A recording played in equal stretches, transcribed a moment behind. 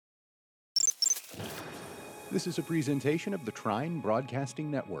This is a presentation of the Trine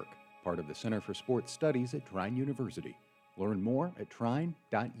Broadcasting Network, part of the Center for Sports Studies at Trine University. Learn more at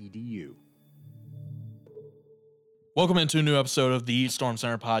trine.edu. Welcome into a new episode of the Storm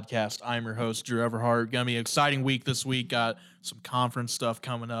Center podcast. I'm your host, Drew Everhart. Going to be an exciting week this week. Got some conference stuff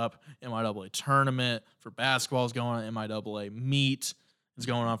coming up. MIAA tournament for basketball is going on. MIAA meet is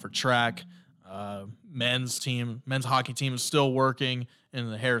going on for track. Men's hockey team is still working in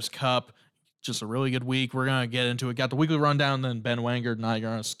the Harris Cup. Just a really good week. We're going to get into it. Got the weekly rundown, then Ben Wangard and I are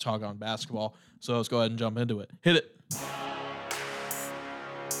going to talk on basketball. So let's go ahead and jump into it. Hit it.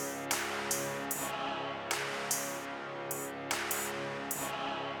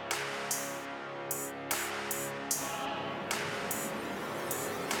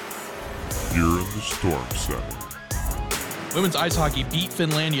 You're in the Storm Center. Women's ice hockey beat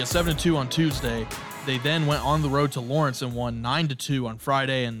Finlandia 7-2 on Tuesday. They then went on the road to Lawrence and won 9-2 on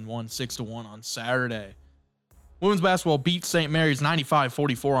Friday and won 6-1 on Saturday. Women's basketball beat St. Mary's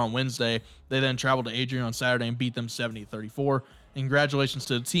 95-44 on Wednesday. They then traveled to Adrian on Saturday and beat them 70-34. Congratulations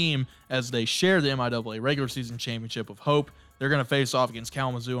to the team as they share the MIAA regular season championship of hope. They're going to face off against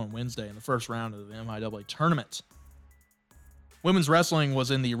Kalamazoo on Wednesday in the first round of the MIAA tournament. Women's wrestling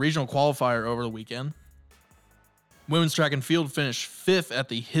was in the regional qualifier over the weekend. Women's track and field finished 5th at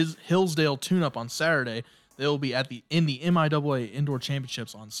the Hillsdale Tune-Up on Saturday. They will be in the MIAA Indoor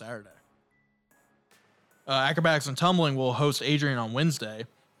Championships on Saturday. Acrobatics and tumbling will host Adrian on Wednesday.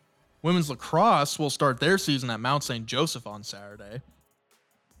 Women's lacrosse will start their season at Mount St. Joseph on Saturday.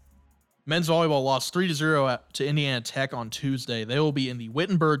 Men's volleyball lost 3-0 to Indiana Tech on Tuesday. They will be in the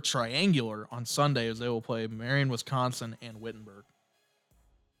Wittenberg Triangular on Sunday as they will play Marion, Wisconsin, and Wittenberg.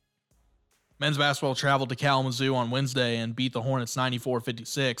 Men's basketball traveled to Kalamazoo on Wednesday and beat the Hornets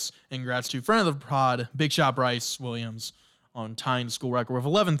 94-56. Congrats to friend of the pod, Big Shot Bryce Williams, on tying the school record with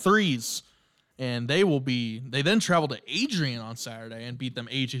 11 threes. And they then travel to Adrian on Saturday and beat them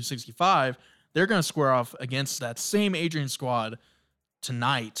 82-65. They're going to square off against that same Adrian squad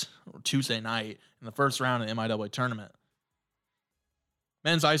tonight, or Tuesday night, in the first round of the MIAA tournament.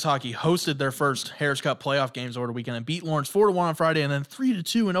 Men's ice hockey hosted their first Harris Cup playoff games over the weekend and beat Lawrence 4-1 on Friday and then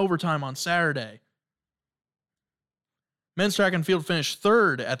 3-2 in overtime on Saturday. Men's track and field finished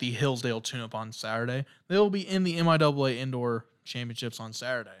 3rd at the Hillsdale Tune-Up on Saturday. They will be in the MIAA Indoor Championships on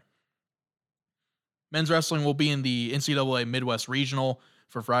Saturday. Men's wrestling will be in the NCAA Midwest Regional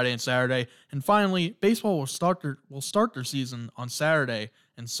for Friday and Saturday. And finally, baseball will start their season on Saturday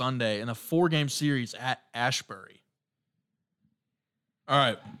and Sunday in a 4-game series at Ashbury. All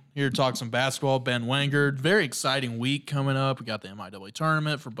right, here to talk some basketball, Ben Wangard. Very exciting week coming up. We got the MIAA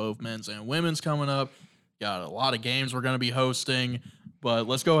tournament for both men's and women's coming up. Got a lot of games we're going to be hosting. But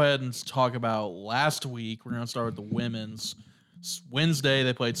let's go ahead and talk about last week. We're going to start with the women's. Wednesday,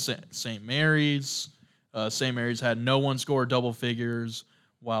 they played St. Mary's. St. Mary's had no one score double figures,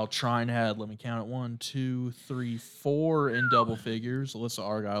 while Trine had, let me count it, 1, 2, 3, 4 in double figures. Alyssa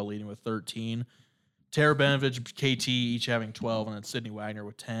Argyle leading with 13. Tara Benovich, KT each having 12, and then Sydney Wagner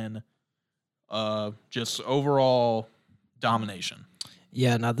with 10. Just overall domination.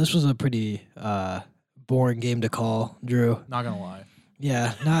 Yeah, now this was a pretty boring game to call, Drew. Not going to lie.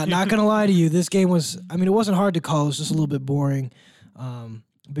 Yeah, not going to lie to you. This game was, it wasn't hard to call. It was just a little bit boring. But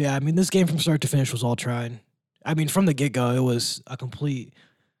yeah, this game from start to finish was all Trine. From the get-go, it was a complete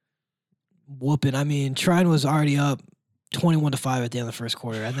whooping. Trine was already up 21-5 at the end of the first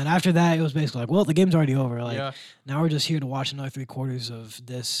quarter. And then after that, it was basically like, well, the game's already over. Now we're just here to watch another 3 quarters of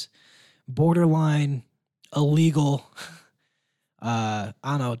this borderline illegal, I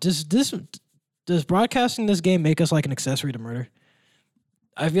don't know, does broadcasting this game make us like an accessory to murder?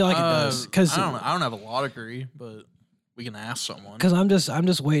 I feel like it does. Cause I don't have a law degree, but we can ask someone. Because I'm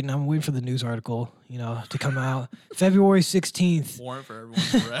just waiting. I'm waiting for the news article, to come out. February 16th. Warrant for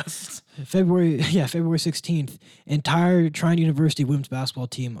everyone's arrest. February 16th. Entire Trine University women's basketball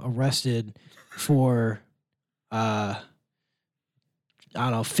team arrested for,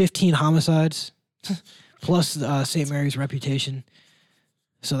 15 homicides plus St. Mary's reputation.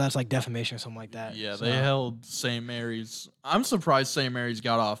 So that's like defamation or something like that. Yeah, they held St. Mary's. I'm surprised St. Mary's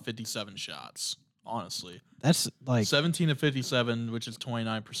got off 57 shots, honestly. That's like 17 of 57, which is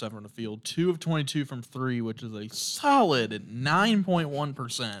 29% from the field. 2 of 22 from 3, which is a solid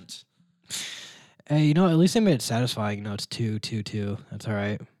 9.1%. Hey, at least they made it satisfying. It's 2-2-2. That's all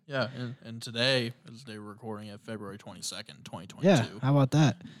right. Yeah, and today, as they were recording it, February 22nd, 2022. Yeah, how about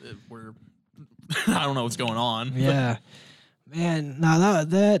that? I don't know what's going on. Yeah. Man, no,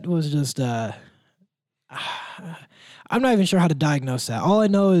 that was just, I'm not even sure how to diagnose that. All I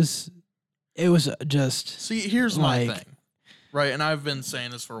know is it was just... See, here's my thing, right? And I've been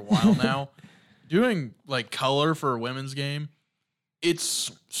saying this for a while now. doing like color for a women's game,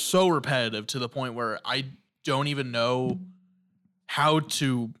 it's so repetitive to the point where I don't even know how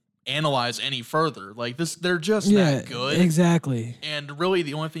to analyze any further. Like this, they're just that good. Exactly. And really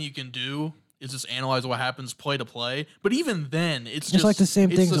the only thing you can do is just analyze what happens play to play. But even then, it's like the same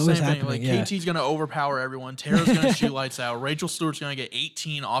thing's always happening. Like KT's going to overpower everyone. Tara's going to shoot lights out. Rachel Stewart's going to get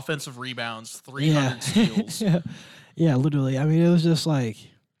 18 offensive rebounds, 300 steals. Yeah, literally. I mean, it was just like,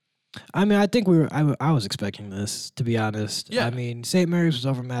 I mean, I think I was expecting this, to be honest. Yeah. I mean, St. Mary's was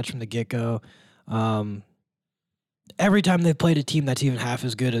overmatched from the get-go. Every time they've played a team that's even half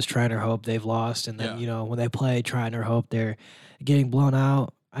as good as Trine or Hope, they've lost. And then, when they play Trine or Hope, they're getting blown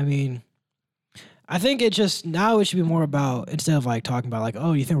out. I mean, I think it should be more about, instead of like talking about like,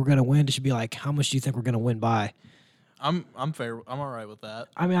 oh, you think we're going to win? It should be like, how much do you think we're going to win by? I'm fair. I'm all right with that.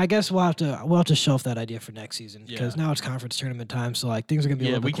 I mean, I guess we'll have to shelf that idea for next season because now it's conference tournament time, so like things are gonna be a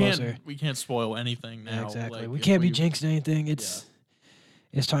little bit closer. We can't spoil anything now. Yeah, exactly. Like, we can't be jinxing anything. It's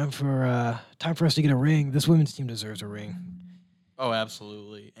time for us to get a ring. This women's team deserves a ring. Oh,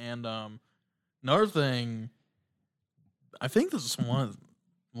 absolutely. And another thing, I think this is one of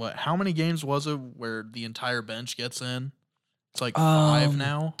how many games was it where the entire bench gets in? It's like 5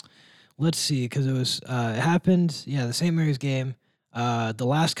 now. Let's see, because it was it happened. Yeah, the St. Mary's game, the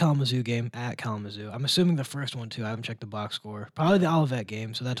last Kalamazoo game at Kalamazoo. I'm assuming the first one too. I haven't checked the box score. Probably the Olivet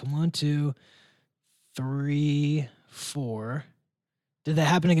game. So that's 1, 2, 3, 4. Did that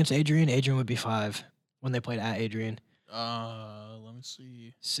happen against Adrian? Adrian would be 5 when they played at Adrian. Let me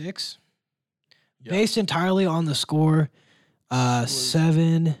see. 6. Yep. Based entirely on the score.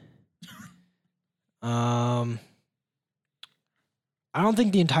 7. I don't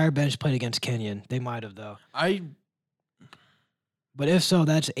think the entire bench played against Kenyon. They might have, though. But if so,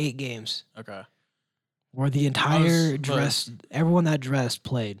 that's 8 games. Okay. Where the entire everyone that dressed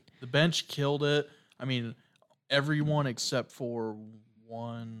played. The bench killed it. I mean, everyone except for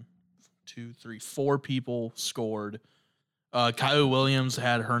 4 people scored. Kyle Williams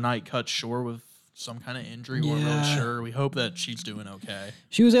had her night cut short with some kind of injury. We're really sure. We hope that she's doing okay.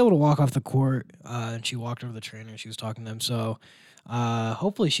 She was able to walk off the court, and she walked over to the trainer. She was talking to them, so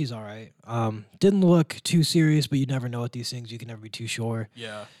hopefully she's all right. Didn't look too serious, but you never know with these things. You can never be too sure.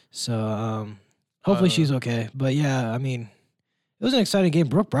 Yeah. So hopefully she's okay. But yeah, I mean, it was an exciting game.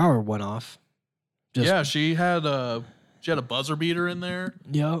 Brooke Brower went off. She had a buzzer beater in there.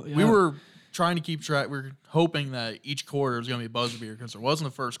 Yeah. We were trying to keep track. We were hoping that each quarter was going to be a buzzer beater because there was in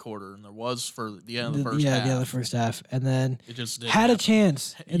the first quarter and there was for the end of the first half. Yeah, the end of the first half. And then it just had a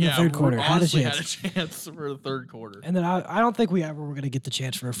chance in the third quarter. Had a chance for the third quarter. And then I don't think we ever were going to get the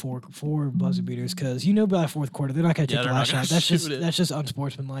chance for four buzzer beaters because by the fourth quarter they're not going to take the last shot. That's just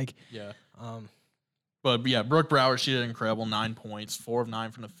unsportsmanlike. Yeah. But yeah, Brooke Brower, she did incredible. 9 points, 4 of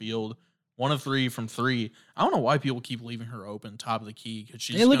 9 from the field. 1 of 3 from 3. I don't know why people keep leaving her open top of the key because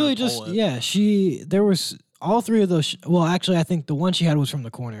she's literally just there was all 3 of those. Well, actually, I think the one she had was from the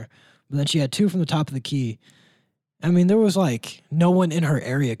corner, but then she had 2 from the top of the key. I mean, there was like no one in her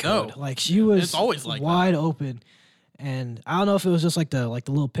area code. Like she was it's always like wide open, and I don't know if it was just like the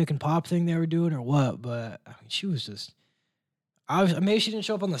little pick and pop thing they were doing or what, but I mean, she was just. Maybe she didn't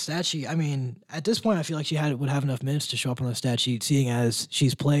show up on the stat sheet. I mean, at this point, I feel like she would have enough minutes to show up on the stat sheet, seeing as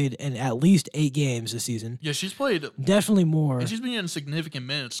she's played in at least 8 games this season. Yeah, she's played definitely more, and she's been getting significant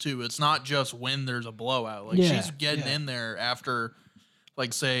minutes too. It's not just when there's a blowout. Like she's getting in there after,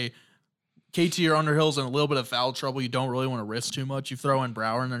 like say, KT or Underhill's in a little bit of foul trouble. You don't really want to risk too much. You throw in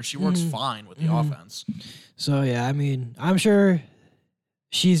Brower, and then she works fine with the offense. So yeah, I mean, I'm sure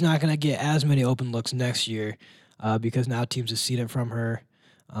she's not gonna get as many open looks next year. Because now teams have seen it from her.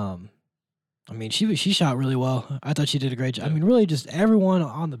 I mean, she shot really well. I thought she did a great job. I mean, really just everyone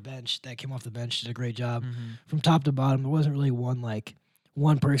on the bench that came off the bench did a great job from top to bottom. There wasn't really one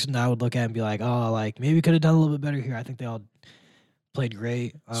person that I would look at and be like, oh, like maybe could have done a little bit better here. I think they all played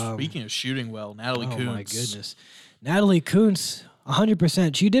great. Speaking of shooting well, Natalie Kuntz. Oh my goodness. Natalie Kuntz,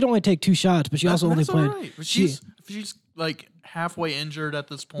 100%. She did only take 2 shots, but she also only played. Right. But she's like halfway injured at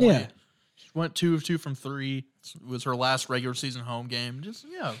this point. Yeah. Went 2 of 2 from 3. It was her last regular season home game.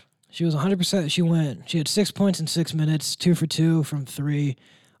 She was 100%. She had 6 points in 6 minutes, 2 for 2 from 3.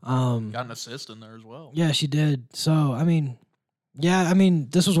 Got an assist in there as well. Yeah, she did. So I mean,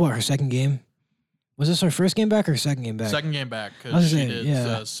 this was her second game. Was this her first game back or second game back? Second game back because she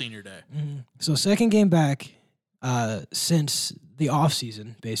did senior day. Mm-hmm. So second game back since the off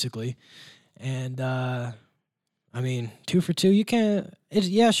season basically, and. I mean, 2 for 2, you can't.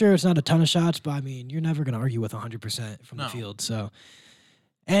 Sure, it's not a ton of shots, but I mean, you're never going to argue with 100% from the field. So,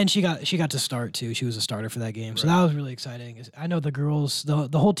 And she got to start too. She was a starter for that game, so Right. that was really exciting. I know the girls,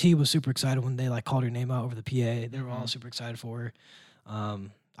 the whole team was super excited when they like called her name out over the PA. They were all super excited for her.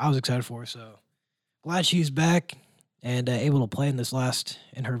 I was excited for her, so glad she's back and able to play in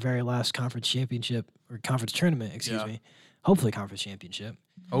her very last conference championship or conference tournament. Excuse me. Hopefully, conference championship.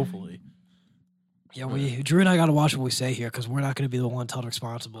 Hopefully. Yeah, Drew and I got to watch what we say here because we're not going to be the one held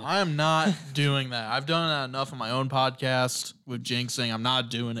responsible. I am not doing that. I've done that enough on my own podcast with jinxing. I'm not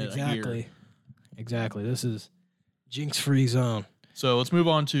doing it here. Exactly. This is jinx-free zone. So let's move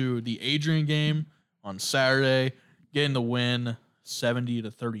on to the Adrian game on Saturday, getting the win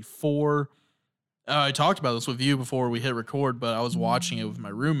 70-34. I talked about this with you before we hit record, but I was watching it with my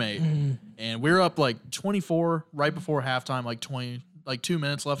roommate, and we were up like 24 right before halftime, like 2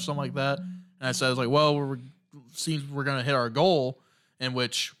 minutes left, something like that. And I said, I was like, well, seems we're going to hit our goal, in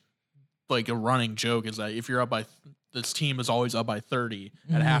which like a running joke is that if you're up by this team is always up by 30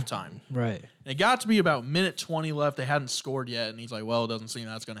 at halftime. Right. And it got to be about minute 20 left. They hadn't scored yet. And he's like, well, it doesn't seem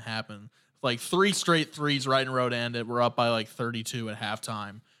that's going to happen. Like 3 straight threes right in a row to end it. We're up by like 32 at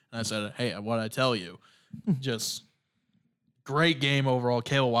halftime. And I said, hey, what'd I tell you? Just great game overall.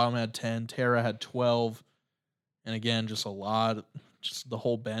 Kayla Wildman had 10. Tara had 12. And again, just the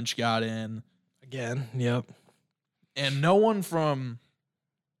whole bench got in. Again, yep. And no one from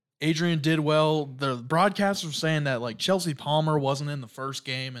Adrian did well. The broadcasters were saying that like Chelsea Palmer wasn't in the first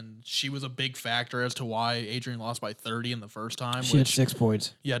game, and she was a big factor as to why Adrian lost by 30 in the first time. She had 6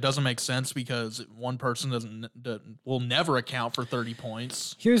 points. Yeah, it doesn't make sense because one person will never account for 30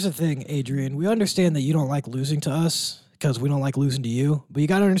 points. Here's the thing, Adrian. We understand that you don't like losing to us because we don't like losing to you, but you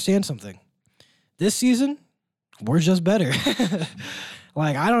got to understand something. This season, we're just better.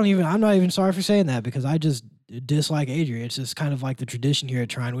 Like, I'm not even sorry for saying that because I just dislike Adrian. It's just kind of like the tradition here at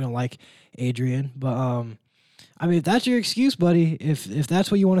Trine. We don't like Adrian. But, I mean, if that's your excuse, buddy, if that's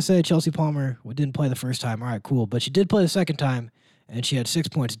what you want to say, Chelsea Palmer didn't play the first time. All right, cool. But she did play the second time, and she had 6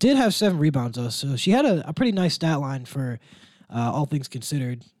 points. Did have 7 rebounds, though. So she had a pretty nice stat line for all things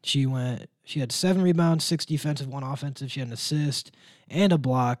considered. She had 7 rebounds, 6 defensive, 1 offensive. She had an assist and a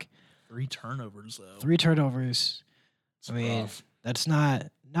block. 3 turnovers, though. 3 turnovers. It's I mean, rough. that's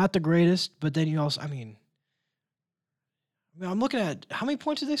not the greatest, but then you also, I mean, I'm looking at how many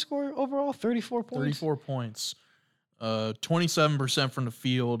points did they score overall? 34 points? 34 points. 27% from the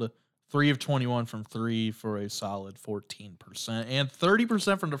field, 3 of 21 from 3 for a solid 14%, and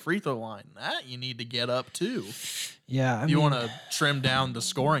 30% from the free throw line. That you need to get up too. Yeah, If you want to trim down the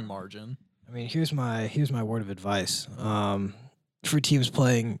scoring margin. I mean, here's my word of advice for teams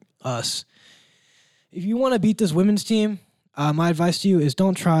playing us. If you want to beat this women's team, my advice to you is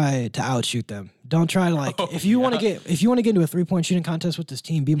don't try to outshoot them. Don't try to if you want to get into a 3-point shooting contest with this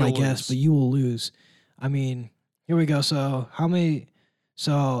team, be my guest, but you will lose. I mean, here we go. So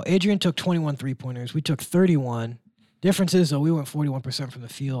Adrian took 21 3-pointers. We took 31. Difference is though we went 41% from the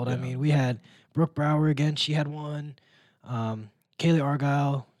field. Yeah. I mean, we had Brooke Brower again. She had 1. Kaylee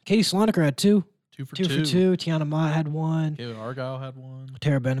Argyle, Katie Slonaker had 2. 2 for 2. Tiana Mott had 1. Kayla Argyle had 1.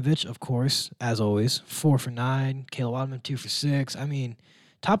 Tara Benovich, of course, as always, 4 for 9. Kayla Wildman, 2 for 6. I mean,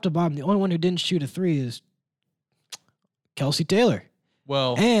 top to bottom, the only one who didn't shoot a 3 is Kelsey Taylor.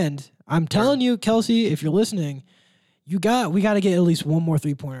 Well, and I'm telling you, Kelsey, if you're listening, we got to get at least one more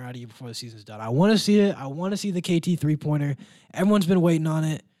 3-pointer out of you before the season's done. I want to see it. I want to see the KT 3-pointer. Everyone's been waiting on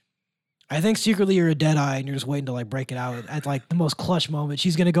it. I think secretly you're a dead eye and you're just waiting to like break it out at like the most clutch moment.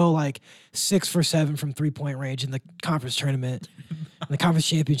 She's gonna go like 6 for 7 from 3-point range in the conference tournament, in the conference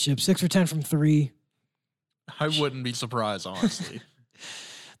championship. 6 for 10 from 3. I wouldn't be surprised, honestly.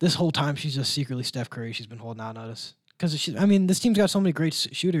 This whole time she's just secretly Steph Curry. She's been holding out on us because I mean this team's got so many great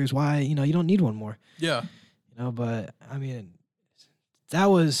shooters. Why you don't need one more? Yeah. But I mean that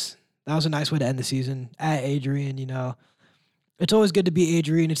was a nice way to end the season at Adrian. It's always good to be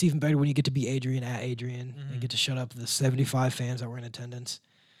Adrian. It's even better when you get to be Adrian at Adrian and get to shut up the 75 fans that were in attendance.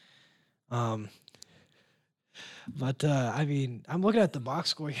 But I mean, I'm looking at the box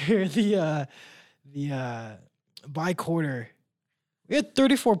score here. The by quarter, we had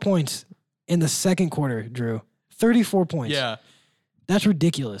 34 points in the second quarter. Drew, 34 points. Yeah, that's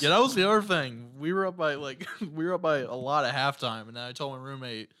ridiculous. Yeah, that was the other thing. We were up by a lot at halftime, and then I told my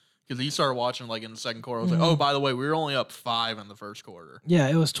roommate. Because he started watching like in the second quarter. I was like, oh, by the way, we were only up 5 in the first quarter. Yeah,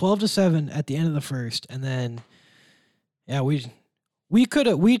 it was 12-7 at the end of the first. And then, yeah,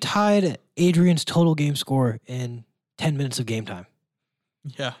 we tied Adrian's total game score in 10 minutes of game time.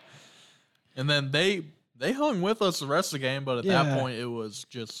 Yeah. And then they hung with us the rest of the game, but at that point, it was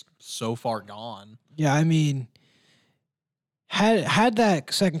just so far gone. Yeah, I mean, had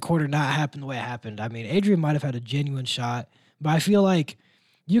that second quarter not happened the way it happened, I mean, Adrian might have had a genuine shot, but I feel like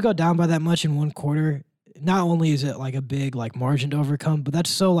you go down by that much in one quarter, not only is it like a big like margin to overcome, but that's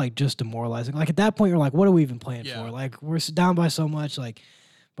so like just demoralizing. Like at that point, you're like, what are we even playing for? Like we're down by so much. Like,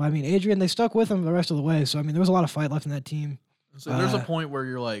 but I mean, Adrian, they stuck with him the rest of the way. So I mean, there was a lot of fight left in that team. So there's a point where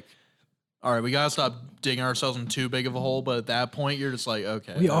you're like, all right, we gotta stop digging ourselves in too big of a hole. But at that point, you're just like,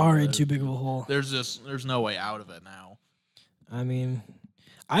 okay, we are in too big of a hole. There's no way out of it now. I mean,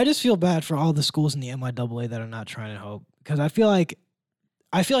 I just feel bad for all the schools in the MIAA that are not trying to help, because I feel like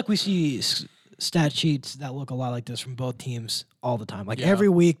we see stat sheets that look a lot like this from both teams all the time. Like every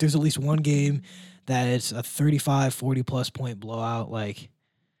week, there's at least one game that is a 35, 40-plus point blowout. Like,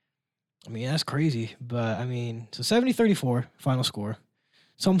 I mean, that's crazy. But, I mean, so 70-34 final score.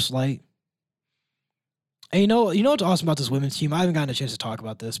 Some slight. And you know what's awesome about this women's team? I haven't gotten a chance to talk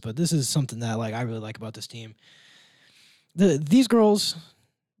about this, but this is something that like I really like about this team. These girls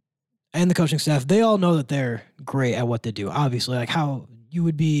and the coaching staff, they all know that they're great at what they do. Obviously, like how you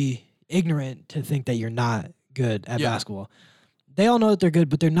would be ignorant to think that you're not good at basketball. They all know that they're good,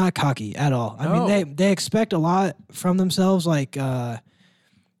 but they're not cocky at all. I mean, they expect a lot from themselves. Like, even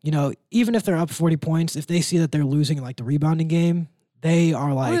if they're up 40 points, if they see that they're losing in like the rebounding game, they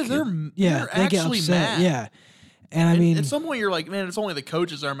are like, they're they get upset. Mad. Yeah. And I mean, at some point you're like, man, it's only the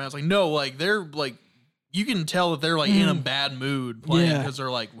coaches that are mad. It's like, no, like they're like, you can tell that they're like in a bad mood playing because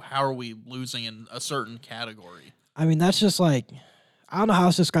they're like, how are we losing in a certain category? I mean, that's just like, I don't know how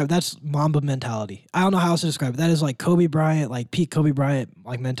else to describe it. That's Mamba mentality. I don't know how else to describe it. That is like Kobe Bryant, like peak Kobe Bryant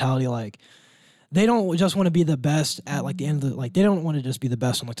like mentality. Like they don't just want to be the best at like the end of the, like they don't want to just be the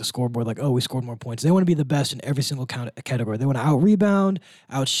best on like the scoreboard. Like, oh, we scored more points. They want to be the best in every single category. They want to out rebound,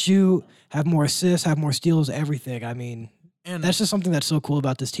 out shoot, have more assists, have more steals, everything. I mean, and that's just something that's so cool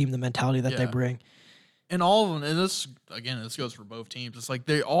about this team, the mentality that they bring. And all of them, and this goes for both teams. It's like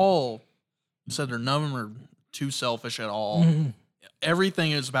they all said none of them are too selfish at all. Mm-hmm.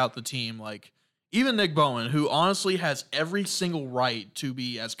 Everything is about the team. Like even Nick Bowman, who honestly has every single right to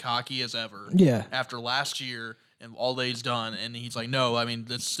be as cocky as ever. Yeah. After last year and all that he's done, and he's like, no, I mean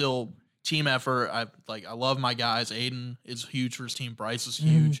it's still team effort. I love my guys. Aiden is huge for his team. Bryce is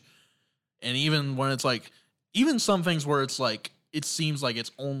huge. And even when it's like, even some things where it's like it seems like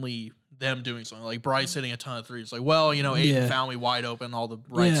it's only them doing something, like Bryce hitting a ton of threes. Like, well, Aiden found me wide open, all the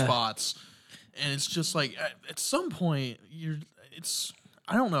right spots. And it's just like at some point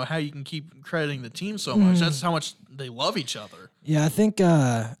I don't know how you can keep crediting the team so much. That's how much they love each other. Yeah, I think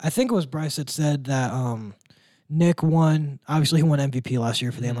it was Bryce that said that Nick won. Obviously, he won MVP last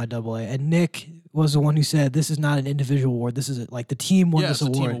year for the MIAA, and Nick was the one who said this is not an individual award. This is like the team won this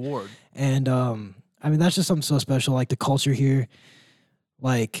award. Team award. And I mean that's just something so special. Like the culture here,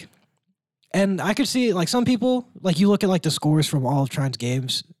 like. And I could see like some people, like you look at like the scores from all of Trine's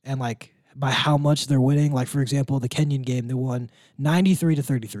games and like by how much they're winning. Like for example, the Kenyon game, they won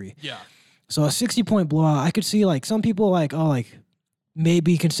 93-33. Yeah. So a 60-point blowout. I could see like some people like, oh, like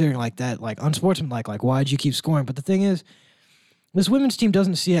maybe considering like that, like unsportsmanlike, like why'd you keep scoring? But the thing is, this women's team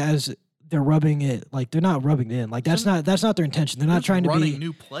doesn't see it as they're rubbing it. Like they're not rubbing it in. Like that's not their intention. They're not trying to be running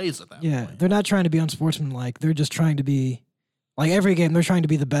new plays at that point. Yeah, they're not trying to be unsportsmanlike. They're just trying to be. Like every game, they're trying to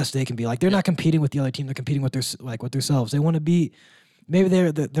be the best they can be. Like they're not competing with the other team; they're competing with themselves. They want to beat. Maybe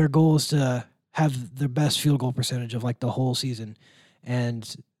their goal is to have their best field goal percentage of like the whole season,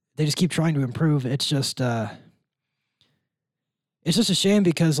 and they just keep trying to improve. It's just a shame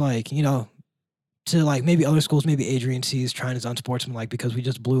because to like maybe other schools, maybe Adrian sees Trine as unsportsmanlike because we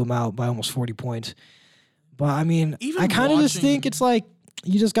just blew him out by almost 40 points. But I mean, I kind of just think it's like.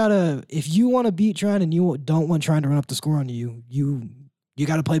 You just gotta, if you want to beat Trine and you don't want Trine to run up the score on you, you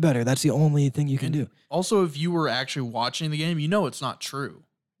got to play better. That's the only thing you can do. Also, if you were actually watching the game, it's not true.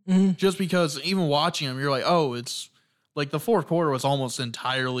 Mm-hmm. Just because even watching them, you're like, oh, it's like the fourth quarter was almost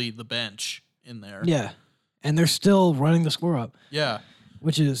entirely the bench in there. Yeah. And they're still running the score up. Yeah.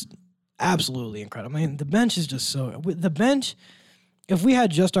 Which is absolutely incredible. I mean, the bench is just so, if we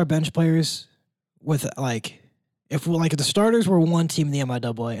had just our bench players with like, if the starters were one team in the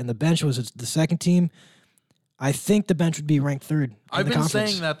MIAA and the bench was the second team, I think the bench would be ranked third. I've been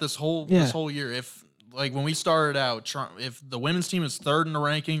saying that this whole year. If like when we started out, if the women's team is third in the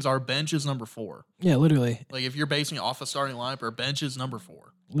rankings, our bench is number 4. Yeah, literally. Like if you're basing it off a starting lineup, our bench is number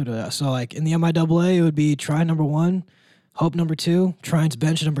 4. Literally. So like in the MIAA, it would be Trine number 1, Hope number 2, Trine's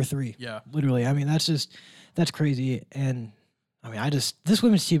bench number 3. Yeah, literally. I mean that's crazy. And I mean this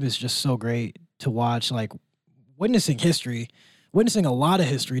women's team is just so great to watch. Like. Witnessing a lot of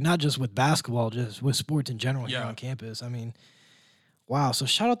history, not just with basketball, just with sports in general here on campus. I mean, wow. So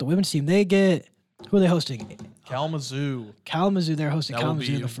shout out the women's team. They get, who are they hosting? Kalamazoo, they're hosting that will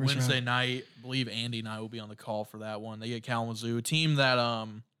Kalamazoo be in the first Wednesday round. night. I believe Andy and I will be on the call for that one. They get Kalamazoo, a team that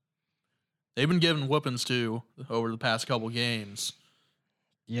they've been giving whoopings to over the past couple games.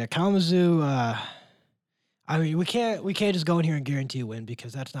 Yeah, Kalamazoo. I mean, we can't just go in here and guarantee a win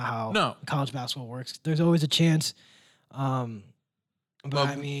because that's not how college basketball works. There's always a chance. But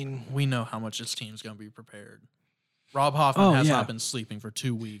I mean, we know how much this team's going to be prepared. Rob Hoffman has not been sleeping for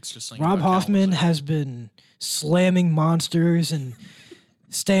 2 weeks. Just thinking Rob Hoffman has been slamming monsters and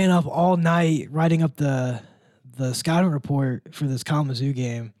staying up all night writing up the scouting report for this Kalamazoo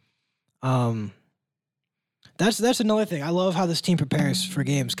game. That's another thing. I love how this team prepares for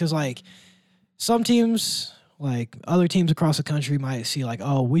games because like some teams, like other teams across the country, might see like,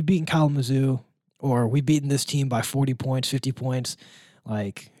 oh, we beaten Kalamazoo or we beaten this team by 40 points, 50 points.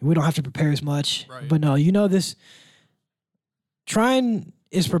 Like we don't have to prepare as much. Right. But no, this. Trine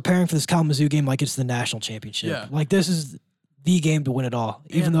is preparing for this Kalamazoo game like it's the national championship. Yeah. Like this is the game to win it all,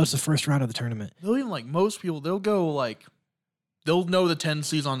 even though it's the first round of the tournament. They'll even like most people, they'll know the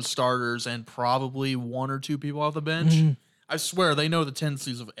tendencies on starters and probably one or two people off the bench. Mm-hmm. I swear they know the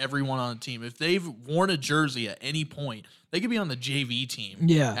tendencies of everyone on the team. If they've worn a jersey at any point, they could be on the JV team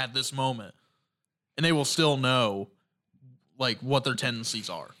at this moment, and they will still know like what their tendencies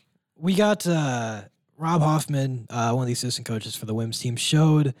are. We got Rob Hoffman, one of the assistant coaches for the women's team,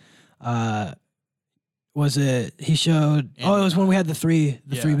 showed. It was when we had the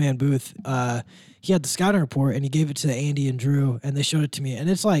three-man booth. He had the scouting report and he gave it to Andy and Drew and they showed it to me. And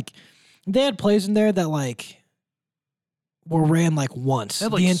it's like they had plays in there that like were ran like once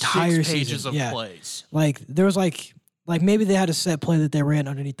the entire 6 pages season. of plays. Like there was like maybe they had a set play that they ran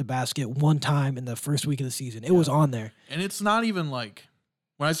underneath the basket one time in the first week of the season. It was on there. And it's not even like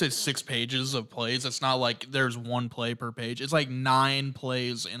when I say 6 pages of plays, it's not like there's one play per page. It's like 9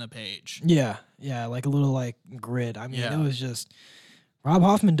 plays in a page. Yeah. Yeah. Like a little like grid. I mean, it was just Rob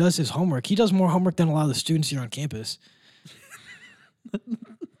Hoffman does his homework. He does more homework than a lot of the students here on campus.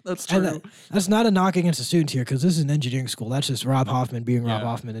 That's true. That's not a knock against the students here because this is an engineering school. That's just Rob Hoffman being Rob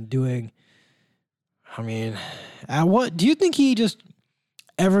Hoffman and doing. I mean, what do you think he just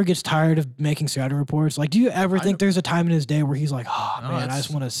ever gets tired of making scouting reports? Like, do you ever think there's a time in his day where he's like, oh, man, I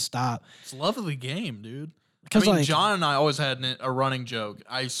just want to stop? It's love of the game, dude. Because like, John and I always had a running joke.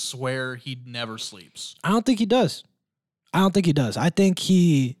 I swear he never sleeps. I don't think he does. I think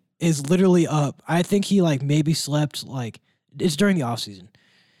he is literally up. I think he like maybe slept like it's during the off season.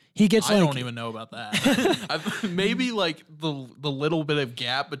 He gets I don't even know about that. Maybe like the little bit of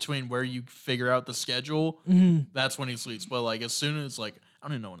gap between where you figure out the schedule, that's when he sleeps. But like as soon as like I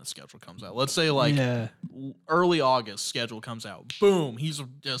don't even know when the schedule comes out. Let's say like early August schedule comes out. Boom, he's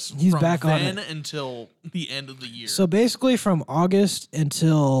from back on it until the end of the year. So basically from August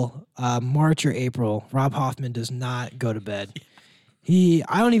until March or April, Rob Hoffman does not go to bed. I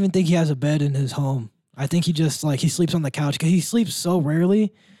don't even think he has a bed in his home. I think he just like he sleeps on the couch because he sleeps so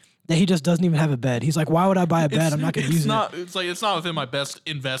rarely that he just doesn't even have a bed. He's like, why would I buy a bed? I'm not going to use it. It's like it's not within my best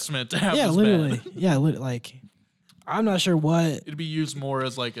investment to have. Yeah, this literally. bed. Yeah, like I'm not sure what it'd be used more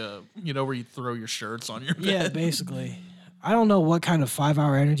as like a where you throw your shirts on your bed. Yeah, basically. I don't know what kind of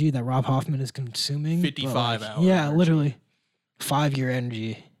 5-hour energy that Rob Hoffman is consuming. 55 hours. Yeah, energy. Literally 5-year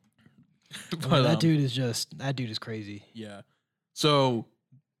energy. But that dude is crazy. Yeah. So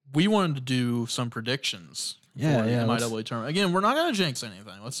we wanted to do some predictions for the MIAA tournament. Again, we're not going to jinx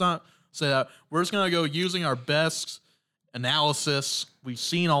anything. Let's not say that. We're just going to go using our best analysis. We've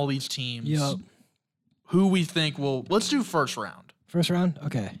seen all these teams. Yep. Who we think will. Let's do first round. First round?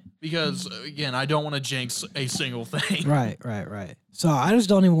 Okay. Because, again, I don't want to jinx a single thing. Right. So I just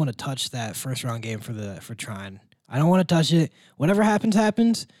don't even want to touch that first round game for Trine. I don't want to touch it. Whatever happens,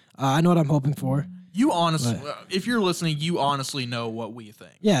 happens. I know what I'm hoping for. You honestly, if you're listening, you honestly know what we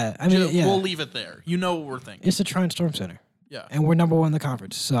think. Yeah, I mean, we'll leave it there. You know what we're thinking. It's the Trine Storm Center. Yeah. And we're number 1 in the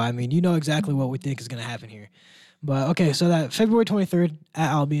conference. So, I mean, you know exactly what we think is going to happen here. But, okay, so that February 23rd at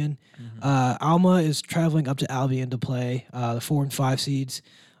Albion, Alma is traveling up to Albion to play the 4 and 5 seeds.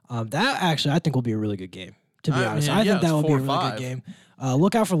 That actually, I think, will be a really good game, to be honest. I think that will be a really good game.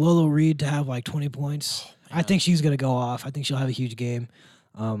 Look out for Lolo Reed to have like 20 points. I think she's going to go off. I think she'll have a huge game.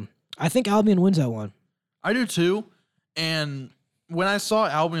 I think Albion wins that one. I do too. And when I saw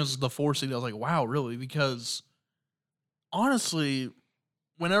Albion as the 4 seed, I was like, wow, really? Because honestly,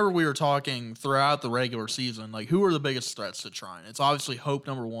 whenever we were talking throughout the regular season, like who are the biggest threats to Trine? It's obviously Hope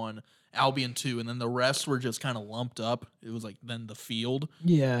number 1, Albion 2, and then the rest were just kind of lumped up. It was like then the field.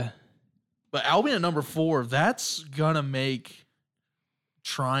 Yeah. But Albion at number 4, that's going to make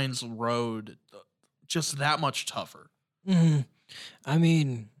Trine's road just that much tougher. Mm-hmm. I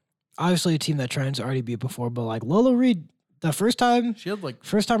mean, obviously a team that Trent's already beat before, but like Lola Reed, the first time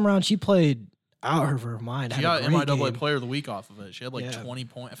around she played out of her mind. She got MIAA Player of the Week off of it. She had 20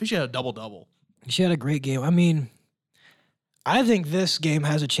 points. I think she had a double-double. She had a great game. I mean, I think this game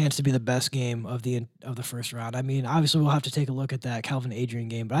has a chance to be the best game of the first round. I mean, obviously we'll have to take a look at that Calvin Adrian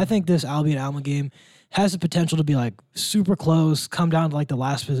game, but I think this Albion-Alma game has the potential to be like super close, come down to like the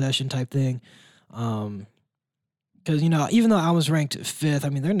last possession type thing. Because, even though Alma's ranked 5th, I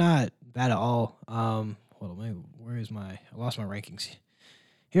mean, they're not bad at all. Hold on, I lost my rankings.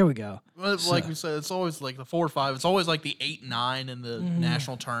 Here we go. Well, like we said, it's always like the 4 or 5. It's always like the 8, 9 in the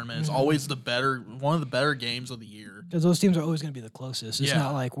national tournament. It's always one of the better games of the year. Because those teams are always going to be the closest. It's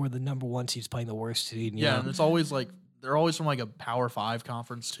not like we're the number 1 seed's playing the worst seed. You know? And it's always like they're always from like a Power 5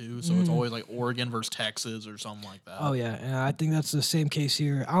 conference too. So it's always like Oregon versus Texas or something like that. Oh yeah, and I think that's the same case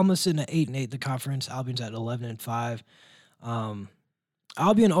here. Alma's sitting at 8-8 the conference. Albion's at 11-5.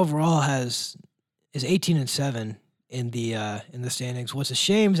 Albion overall is 18-7. In the standings. What's a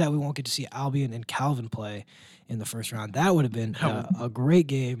shame is that we won't get to see Albion and Calvin play in the first round. That would have been a great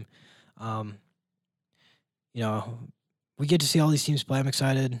game. We get to see all these teams play. I'm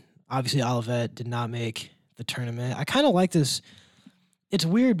excited. Obviously, Olivet did not make the tournament. I kind of like this. It's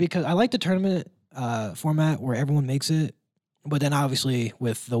weird because I like the tournament format where everyone makes it, but then obviously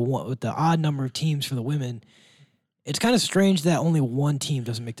with the odd number of teams for the women, it's kind of strange that only one team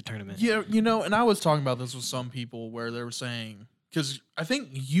doesn't make the tournament. Yeah, and I was talking about this with some people where they were saying, because I think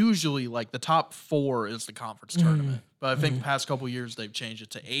usually like the top 4 is the conference tournament, but I think the past couple of years they've changed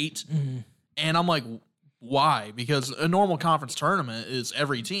it to 8. And I'm like, why? Because a normal conference tournament is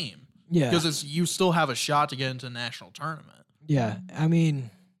every team. Yeah. Because you still have a shot to get into a national tournament. Yeah. I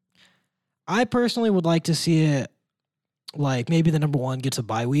mean, I personally would like to see it like maybe the number 1 gets a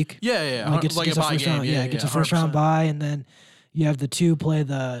bye week. Yeah. Like gets a first round. Yeah, gets a first round bye, and then you have the 2 play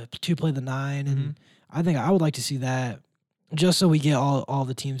the 9, and I think I would like to see that just so we get all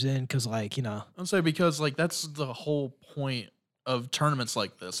the teams in, because I'd say because like that's the whole point of tournaments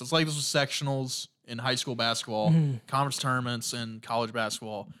like this. It's like this with sectionals in high school basketball, conference tournaments, and college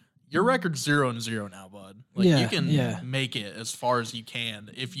basketball. Your record's 0-0 now, bud. Like you can make it as far as you can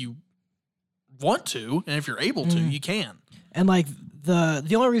if you want to, and if you're able to, you can. And like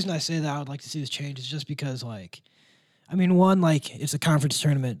the only reason I say that I would like to see this change is just because like, I mean, 1, like it's a conference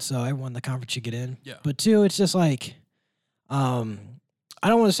tournament, so everyone in the conference should get in. Yeah. But 2, it's just like, I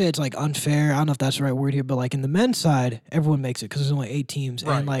don't want to say it's like unfair. I don't know if that's the right word here, but like in the men's side, everyone makes it because there's only 8 teams,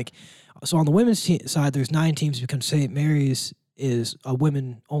 and like so on the women's side, there's 9 teams because St. Mary's is a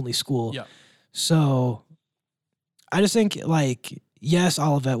women only school. Yeah. So I just think like, yes,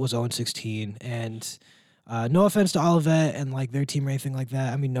 Olivet was 0-16, and no offense to Olivet and like their team or anything like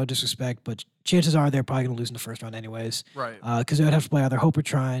that. I mean, no disrespect, but chances are they're probably going to lose in the first round anyways. Right. Because they would have to play either Hope or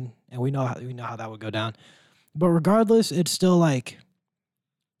Trine, and we know how that would go down. But regardless, it's still like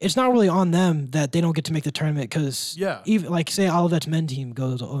it's not really on them that they don't get to make the tournament, because even like say Olivet's men team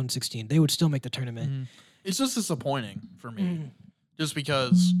goes 0-16, they would still make the tournament. It's just disappointing for me, just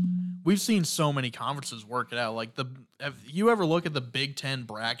because we've seen so many conferences work it out. Like have you ever look at the Big Ten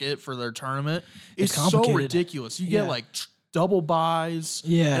bracket for their tournament? It's so ridiculous. You get like double buys,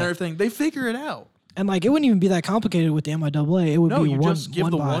 and everything. They figure it out, and like it wouldn't even be that complicated with the MIAA. It would be you one, just give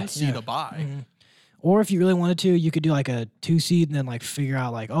one the bye. 1 seed a bye. Or if you really wanted to, you could do like a 2 seed and then like figure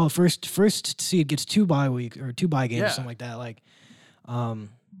out like, oh, first seed gets 2 bye week or 2 bye games or something like that. Like,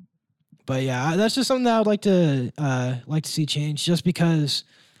 but yeah, that's just something that I would like to see change, just because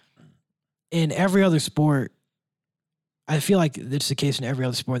in every other sport, I feel like it's the case in every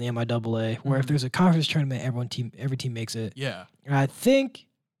other sport in the MIAA, where if there's a conference tournament, every team makes it. Yeah. And I think,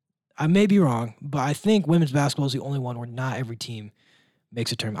 I may be wrong, but I think women's basketball is the only one where not every team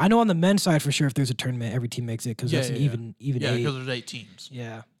makes a tournament. I know on the men's side for sure, if there's a tournament, every team makes it, because that's an even 8. Yeah, because there's 8 teams.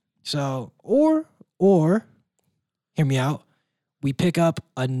 Yeah. So, or hear me out, we pick up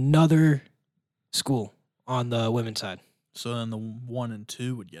another school on the women's side. So then the 1 and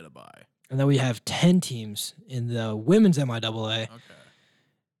 2 would get a bye. And then we have 10 teams in the women's MIAA. Okay.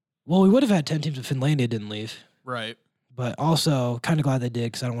 Well, we would have had 10 teams if Finlandia didn't leave. Right. But also, kind of glad they did,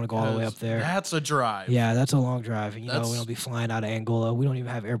 because I don't want to go all the way up there. That's a drive. Yeah, that's a long drive. And, we don't be flying out of Angola. We don't even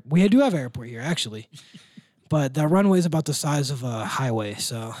have we do have an airport here, actually. But the runway is about the size of a highway,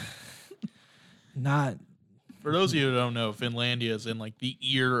 so not... For those of you who don't know, Finlandia is in, like, the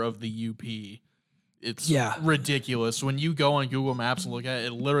ear of the UP. It's ridiculous. When you go on Google Maps and look at it,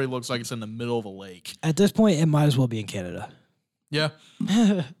 it literally looks like it's in the middle of a lake. At this point, it might as well be in Canada. Yeah.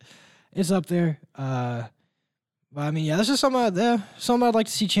 It's up there. But I mean, yeah, this is something I'd like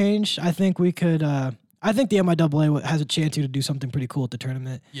to see change. I think we could, I think the MIAA has a chance here to do something pretty cool at the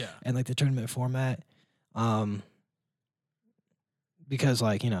tournament. Yeah. And like the tournament format. Because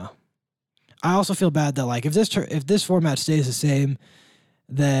like, I also feel bad that like if this format stays the same,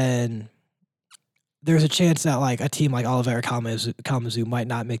 then there's a chance that like a team like Olivet or Kalamazoo might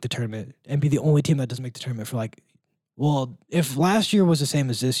not make the tournament and be the only team that doesn't make the tournament for like, well, if last year was the same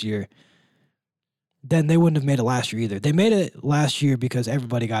as this year, then they wouldn't have made it last year either. They made it last year because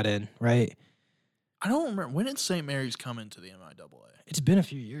everybody got in, right? I don't remember. When did St. Mary's come into the MIAA? It's been a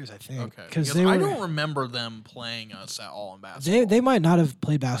few years, I think. Okay. Because I don't remember them playing us at all in basketball. They might not have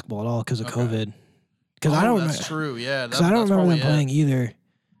played basketball at all because of COVID. Because I don't remember. That's true. Yeah. Because I don't remember them playing either.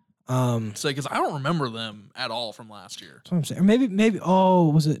 Because I don't remember them at all from last year. That's what I'm saying. Or maybe. Oh,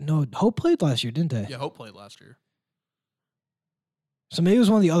 was it? No, Hope played last year, didn't they? Yeah, Hope played last year. So maybe it was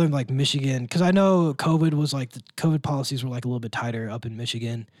one of the other like Michigan. Because I know COVID was like the COVID policies were like a little bit tighter up in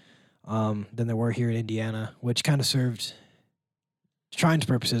Michigan than there were here in Indiana, which kind of served Trine's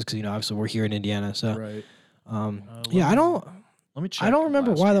purposes because obviously we're here in Indiana. So right. I don't. Let me check. I don't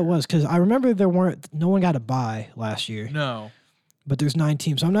remember why that was because I remember no one got a bye last year. No. But there's 9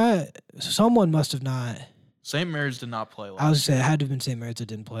 teams. Someone must have not. St. Mary's did not play last year. I was going to say it had to have been St. Mary's that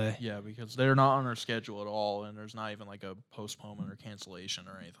didn't play. Yeah, because they're not on our schedule at all, and there's not even like a postponement or cancellation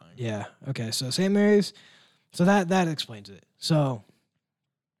or anything. Yeah. Okay. So St. Mary's. So that explains it. So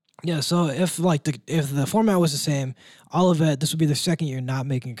yeah. So if the format was the same, Olivet, this would be their second year not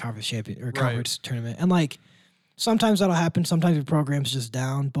making a conference champion or conference tournament, and like sometimes that'll happen. Sometimes your program's just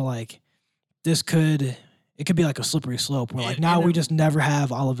down, but like it could be like a slippery slope where like now we just never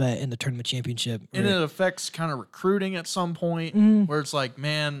have Olivet in the tournament championship. And it affects kind of recruiting at some point where it's like,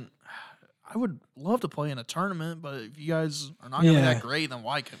 man, I would love to play in a tournament, but if you guys are not going to be that great, then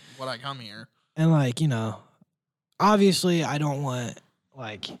why would I come here? And like, obviously I don't want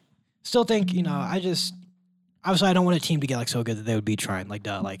still think, obviously I don't want a team to get like so good that they would be trying like,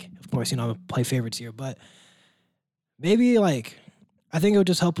 of course, I'm play favorites here, but maybe like, I think it would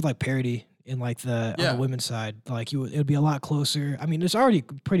just help with like parity. In like on the women's side, like it would be a lot closer. I mean, it's already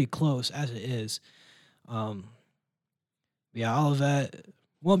pretty close as it is. Olivet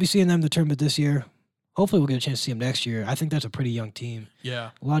won't be seeing them in the tournament this year. Hopefully, we'll get a chance to see them next year. I think that's a pretty young team.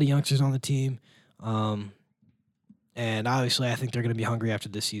 Yeah, a lot of youngsters on the team, and obviously, I think they're going to be hungry after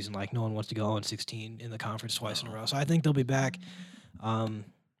this season. Like no one wants to go 0-16 in the conference twice in a row, so I think they'll be back.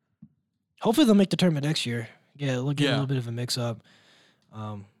 Hopefully, they'll make the tournament next year. Yeah, we'll get a little bit of a mix up.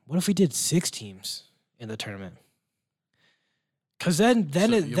 What if we did 6 teams in the tournament? Because then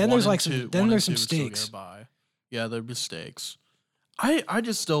there's like some stakes. Yeah, there'd be stakes. I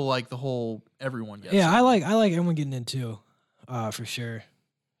just still like the whole everyone gets. Yeah, I like everyone getting in too, for sure.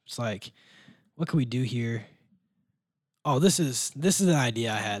 It's like, what can we do here? Oh, this is an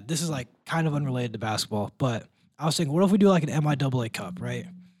idea I had. This is like kind of unrelated to basketball, but I was thinking, what if we do like an MIAA Cup, right?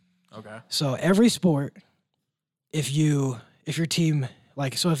 Okay. So every sport, if your team.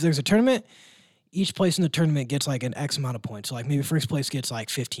 Like, so if there's a tournament, each place in the tournament gets like an X amount of points. So like maybe first place gets like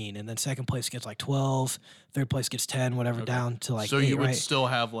 15, and then second place gets like 12, third place gets 10, whatever, down to like 8, you would right? still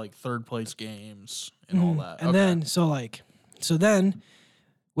have like third place games and all that. And then, so then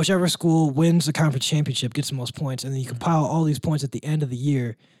whichever school wins the conference championship gets the most points, and then you compile all these points at the end of the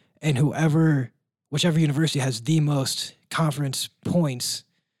year, and whichever university has the most conference points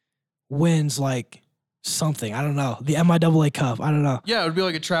wins like something. I don't know. The MIAA Cup. I don't know. Yeah, it would be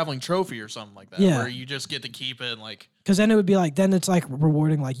like a traveling trophy or something like that. Yeah. Where you just get to keep it like. Because then it would be like, then it's like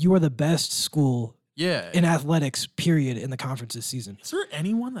rewarding, like you are the best school in athletics, period, in the conference this season. Is there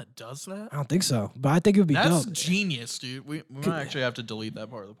anyone that does that? I don't think so, but I think it would be dope. That's genius, dude. We might actually have to delete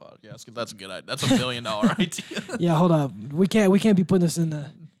that part of the podcast because that's a good idea. That's $1 billion idea. Yeah, hold up. We can't be putting this in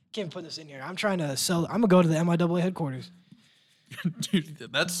here. I'm trying to sell. I'm gonna go to the MIAA headquarters. Dude,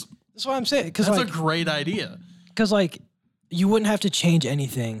 that's what I'm saying. That's like, a great idea. Because like you wouldn't have to change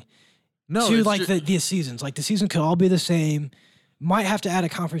anything. No, to like the seasons. Like the season could all be the same. Might have to add a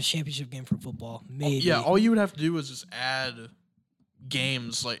conference championship game for football. Maybe. Yeah, all you would have to do is just add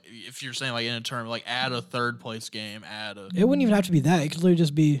games. Like if you're saying like in a tournament, like add a third place game. It wouldn't even have to be that. It could literally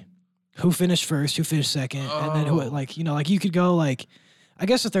just be who finished first, who finished second, and then who like you could go like. I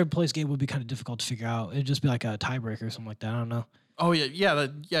guess the third place game would be kind of difficult to figure out. It'd just be like a tiebreaker or something like that. I don't know. Oh yeah.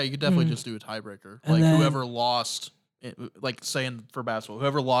 You could definitely just do a tiebreaker. And like whoever lost, like saying for basketball,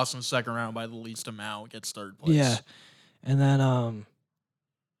 whoever lost in the second round by the least amount gets third place. Yeah, and then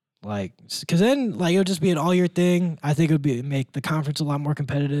because then like it would just be an all year thing. I think it would make the conference a lot more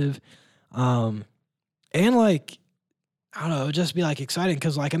competitive, and like I don't know, it would just be like exciting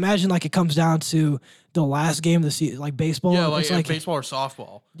because like imagine like it comes down to the last game of the season, like baseball. Yeah, like, it's like baseball or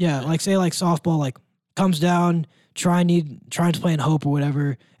softball. Yeah, like say like softball, like comes down, Trine's playing Hope or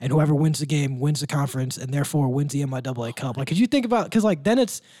whatever, and whoever wins the game wins the conference and therefore wins the MIAA Cup. Like, could you think about, because like then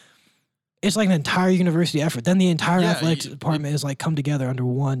it's like an entire university effort. Then the entire athletics department is like come together under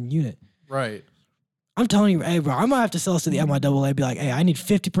one unit. Right. I'm telling you, hey, bro, I might have to sell us to the MIAA and be like, hey, I need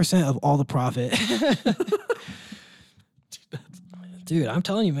 50% of all the profit. Dude, I'm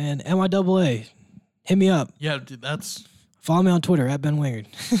telling you, man, MIAA, hit me up. Yeah, dude, Follow me on Twitter at Ben Wingard.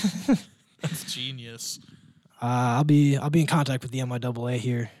 That's genius. I'll be in contact with the MIAA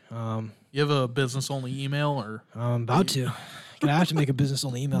here. You have a business only email or? I'm about to. Gonna have to make a business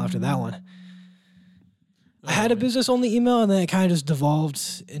only email after that one. I had a business only email and then it kind of just devolved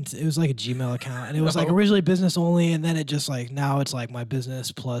into, it was like a Gmail account and it was like originally business only and then it just like, now it's like my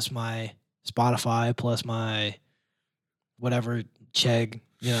business plus my Spotify plus my whatever Chegg,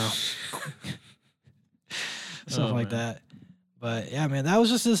 you know, stuff like that. But yeah, man, that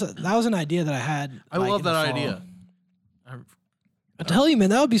was an idea that I had. I love that idea. I tell you, man,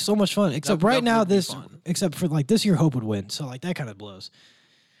 that would be so much fun. Except right now, except for like this year, Hope would win. So like that kind of blows.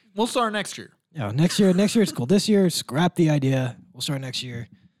 We'll start next year. Yeah, next year it's cool. This year, scrap the idea. We'll start next year.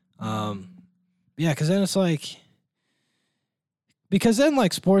 Yeah, because then it's like,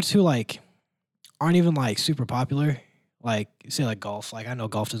 like sports who like aren't even like super popular, like say like golf. Like I know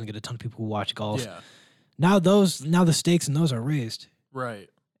golf doesn't get a ton of people who watch golf. Yeah. Now the stakes in those are raised. Right.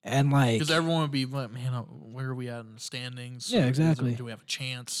 And like, because everyone would be like, man, where are we at in the standings? Yeah, exactly. Do we have a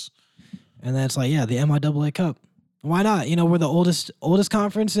chance? And then it's like, yeah, the MIAA Cup. Why not? You know, we're the oldest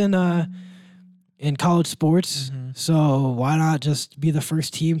conference in college sports. Mm-hmm. So why not just be the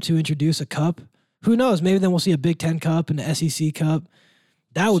first team to introduce a cup? Who knows? Maybe then we'll see a Big Ten Cup and an SEC Cup.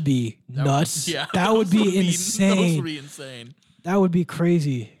 That would be nuts. That would be insane. Those would be insane. That would be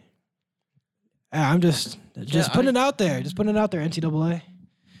crazy. I'm just putting it out there. Just putting it out there. NCAA,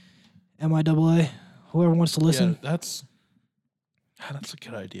 MIAA, whoever wants to listen. Yeah, that's a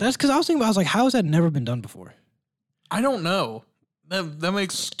good idea. That's because I was was like, how has that never been done before? I don't know. That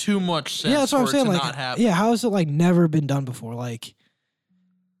makes too much sense. Yeah, that's what I'm saying. Like, not happen. Yeah, how has it like never been done before? Like,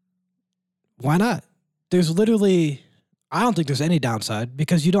 why not? There's literally, I don't think there's any downside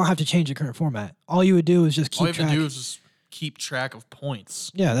because you don't have to change the current format. All you would do is just keep track. All you have to do is just keep track of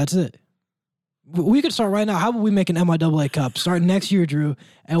points. Yeah, that's it. We could start right now. How about we make an MIAA Cup? Start next year, Drew,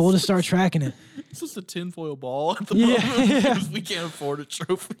 and we'll just start tracking it. It's just a tinfoil ball at the moment because we can't afford a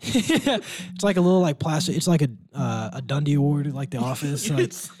trophy. Yeah. It's like a little like plastic. It's like a Dundee Award, like The Office.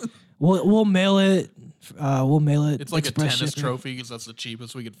 Like, we'll mail it. We'll mail it. It's like a tennis trophy because that's the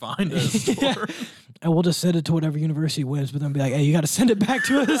cheapest we could find at a store. And we'll just send it to whatever university wins, but then be like, hey, you got to send it back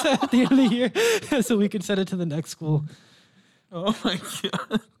to us at the end of the year so we can send it to the next school. Oh my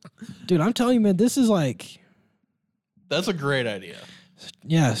God. Dude, I'm telling you, man, this is like... That's a great idea.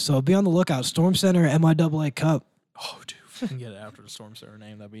 Yeah, so be on the lookout. Storm Center, MIAA Cup. Oh, dude, if we can get it after the Storm Center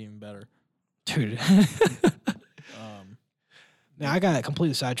name, that'd be even better. Dude. Now, I got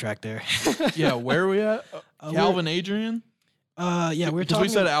completely sidetracked there. Yeah, where are we at? Calvin, Adrian? Yeah, we're talking... we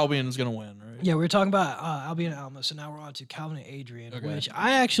said Albion's going to win, right? Yeah, we were talking about Albion and Alma, so now we're on to Calvin and Adrian, which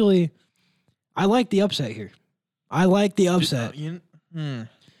I like the upset here. I like the upset.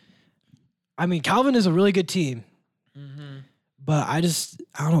 I mean, Calvin is a really good team. Mm-hmm. But I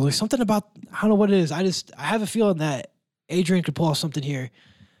don't know. There's something about, I don't know what it is. I have a feeling that Adrian could pull off something here.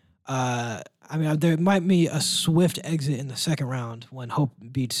 I mean, there might be a swift exit in the second round when Hope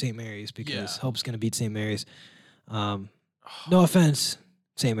beats St. Mary's because Hope's going to beat St. Mary's. No offense,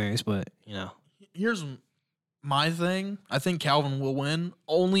 St. Mary's, but, you know. Here's my thing. I think Calvin will win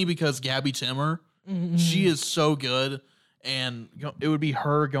only because Gabby Timmer, she is so good. And it would be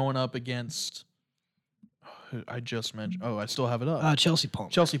her going up against, I just mentioned, I still have it up. Chelsea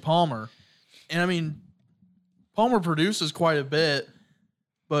Palmer. Chelsea Palmer. And I mean, Palmer produces quite a bit,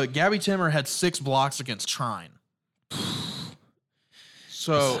 but Gabby Timmer had 6 blocks against Trine.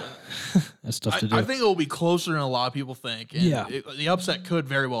 So that's tough to do. I think it will be closer than a lot of people think. And the upset could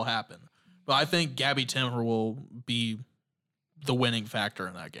very well happen. But I think Gabby Timmer will be the winning factor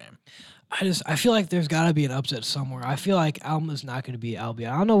in that game. I feel like there's got to be an upset somewhere. I feel like Alma's not going to be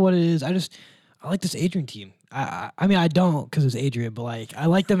Albion. I don't know what it is. I like this Adrian team. I mean, I don't because it's Adrian, but like I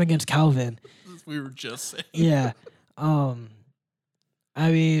like them against Calvin. We were just saying. Yeah. I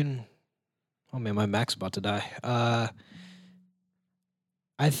mean, oh man, my Mac's about to die. I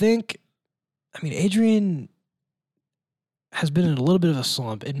mean, Adrian has been in a little bit of a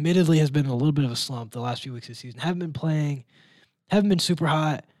slump. Admittedly, has been in a little bit of a slump the last few weeks of the season. Haven't been playing. Haven't been super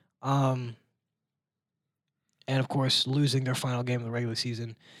hot. And of course, losing their final game of the regular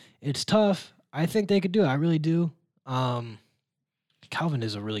season. It's tough. I think they could do it. I really do. Calvin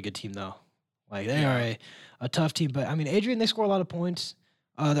is a really good team, though. Like they are a tough team. But I mean, Adrian, they score a lot of points.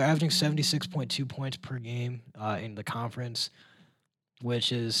 They're averaging 76.2 points per game in the conference,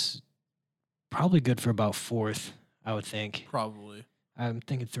 which is probably good for about fourth, I would think. Probably. I'm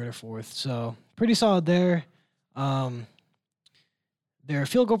thinking third or fourth. So pretty solid there. Their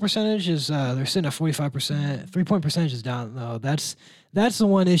field goal percentage is they're sitting at 45%. 3-point percentage is down though. That's the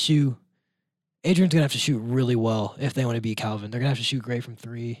one issue. Adrian's gonna have to shoot really well if they want to beat Calvin. They're gonna have to shoot great from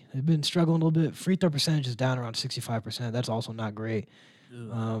three. They've been struggling a little bit. Free throw percentage is down around 65%. That's also not great.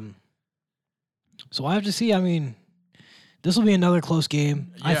 So I have to see. I mean, this will be another close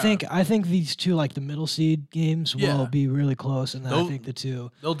game. Yeah. I think these two, like the middle seed games, will be really close, and then I think the two.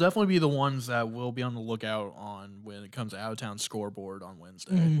 They'll definitely be the ones that we'll be on the lookout on when it comes to out of town scoreboard on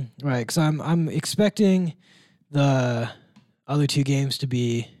Wednesday. Mm-hmm. Right, because I'm expecting the other two games to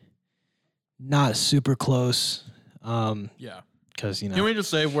be not super close. Yeah. Because Can we just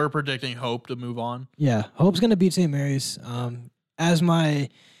say we're predicting Hope to move on? Yeah, Hope's gonna beat St. Mary's.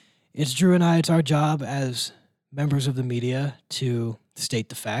 It's Drew and I. It's our job as members of the media to state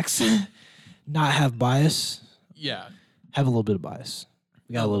the facts, not have bias. Yeah, have a little bit of bias.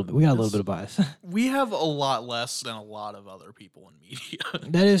 We got a little bit. We got a little bit of bias. We have a lot less than a lot of other people in media.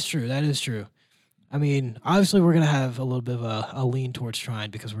 That is true. That is true. I mean, obviously, we're gonna have a little bit of a lean towards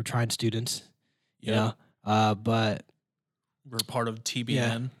Trine because we're Trine students. Yeah. But we're part of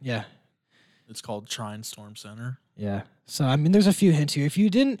TBN. Yeah. It's called Trine Storm Center. Yeah. So I mean, there's a few hints here. If you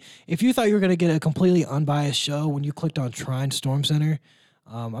thought you were gonna get a completely unbiased show when you clicked on Trine Storm Center,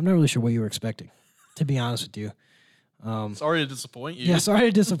 I'm not really sure what you were expecting, to be honest with you. Sorry to disappoint you. Yeah, sorry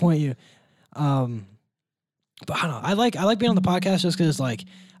to disappoint you. But I don't know. I like being on the podcast just because like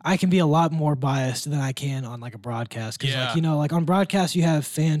I can be a lot more biased than I can on like a broadcast. Because like on broadcast you have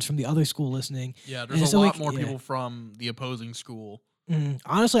fans from the other school listening. Yeah, there's a lot more people from the opposing school.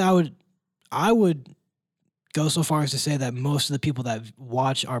 Honestly, I would go so far as to say that most of the people that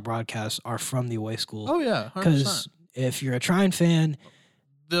watch our broadcasts are from the away school. Oh yeah, 100%. Because if you're a Trine fan,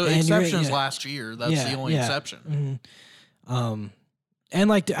 the exception is last year. That's the only exception. Mm-hmm. And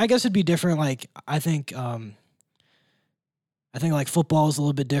like I guess it'd be different. Like I think like football is a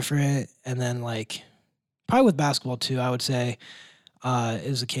little bit different, and then like probably with basketball too. I would say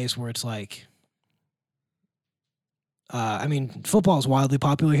is a case where it's like. I mean, football is wildly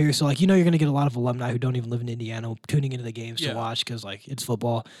popular here, so like you're going to get a lot of alumni who don't even live in Indiana tuning into the games to watch because like it's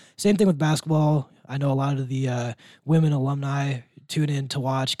football. Same thing with basketball. I know a lot of the women alumni tune in to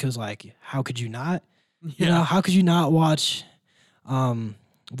watch because like how could you not? You know, how could you not watch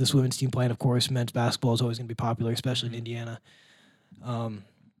this women's team play? And of course, men's basketball is always going to be popular, especially in Indiana. But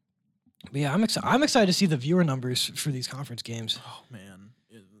yeah, I'm excited to see the viewer numbers for these conference games. Oh man.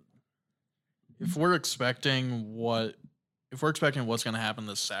 If we're expecting what's going to happen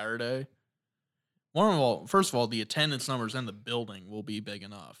this Saturday, first of all, the attendance numbers in the building will be big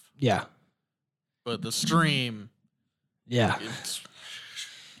enough. Yeah. But the stream,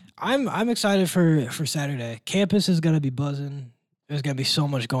 I'm excited for Saturday. Campus is going to be buzzing. There's going to be so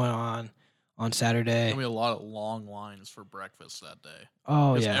much going on Saturday. There's going to be a lot of long lines for breakfast that day.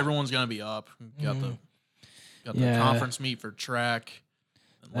 Oh yeah. Everyone's going to be up. Got the conference meet for track.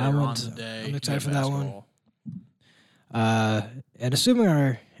 That one's, I'm excited for that one. And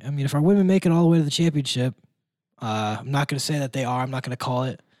assuming if our women make it all the way to the championship, I'm not going to say that they are. I'm not going to call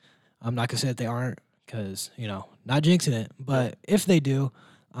it. I'm not going to say that they aren't because, not jinxing it. But if they do,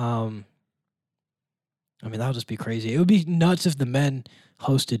 that'll just be crazy. It would be nuts if the men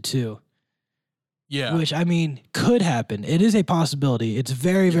hosted too. Yeah. Which, could happen. It is a possibility. It's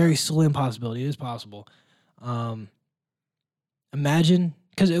very, very slim possibility. It is possible. Imagine...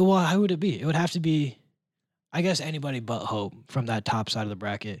 Because how would it be? It would have to be, I guess, anybody but Hope from that top side of the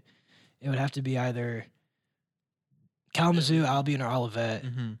bracket. It would have to be either Kalamazoo, Albion, or Olivet,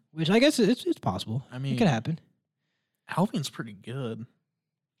 which I guess it's possible. It could happen. Albion's pretty good.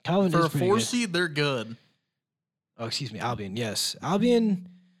 Calvin for is a 4 seed, they're good. Oh, excuse me, Albion. Yes, Albion.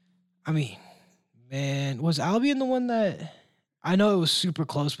 Was Albion the one that? I know it was super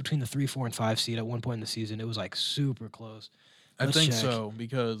close between the 3, 4, and 5 seed at one point in the season. It was like super close. I think so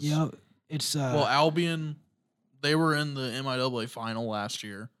because it's Albion, they were in the MIAA final last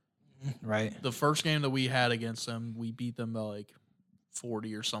year. Right. The first game that we had against them, we beat them by like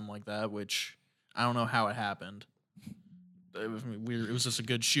 40 or something like that, which I don't know how it happened. It was just a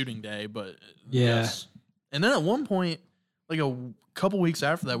good shooting day, but yes. And then at one point, like a couple weeks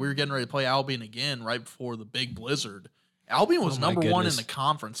after that, we were getting ready to play Albion again right before the big blizzard. Albion was number 1 in the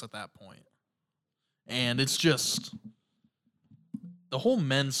conference at that point. And it's just... The whole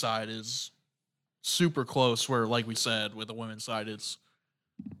men's side is super close where, like we said, with the women's side, it's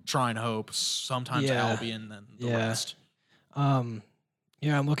Trine Hope, sometimes Yeah. Albion, and the Yeah. rest.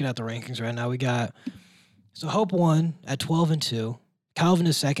 Yeah, I'm looking at the rankings right now. We got Hope 1 at 12-2, Calvin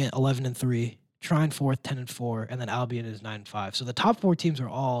is second, 11-3, Trine fourth, 10-4, and then Albion is 9-5. So the top 4 teams are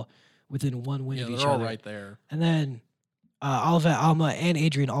all within 1 win Yeah, of each they're all other. right there. And then Olivet, Alma, and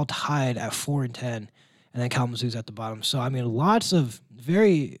Adrian all tied at 4-10, and then Kalamazoo's at the bottom. So I mean, lots of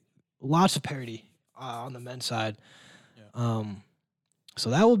parity on the men's side. Yeah. So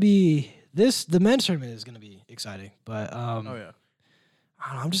that will be the men's tournament is going to be exciting. But Oh yeah. I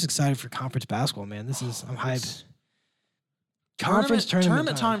don't know, I'm just excited for conference basketball, man. I'm hyped. Conference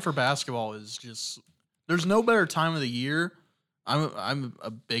Tournament time for basketball is just. There's no better time of the year. I'm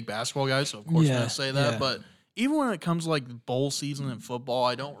a big basketball guy, so of course I'm gonna say that. Yeah. But even when it comes to like bowl season in football,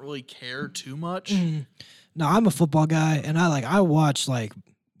 I don't really care too much. No, I'm a football guy, and I watch like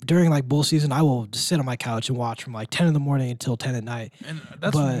during like bowl season. I will just sit on my couch and watch from like 10 in the morning until 10 at night. And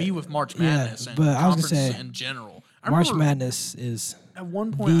that's But- me with March yeah, Madness and but I was gonna conference say, in general. March Madness is At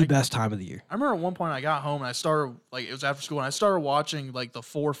one point, the best time of the year. I remember at one point I got home and I started like it was after school and I started watching like the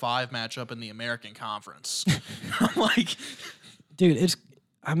 4-5 matchup in the American Conference. I'm like, Dude,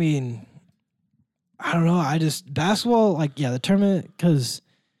 I don't know. Basketball, like, yeah, the tournament, because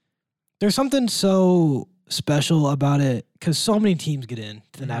there's something so special about it, because so many teams get in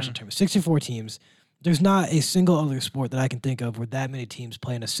to the national tournament. 64 teams. There's not a single other sport that I can think of where that many teams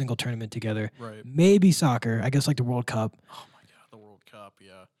play in a single tournament together. right? Maybe soccer, I guess, like the World Cup. Oh my god, the World Cup,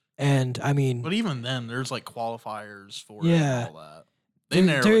 yeah. And, I mean, But even then, there's like qualifiers for it Yeah. and all that. They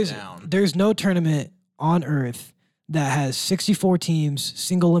narrow it down. There's no tournament on Earth that has 64 teams,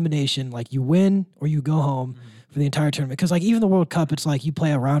 single elimination, like you win or you go home for the entire tournament. Because like even the World Cup, it's like you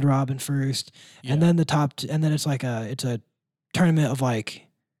play a round robin first, and then and then it's like it's a tournament of like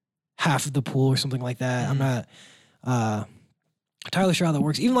half of the pool or something like that. I'm not entirely sure how that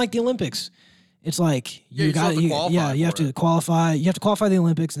works. Even like the Olympics, it's like you still have to qualify you have for to it. qualify. You have to qualify the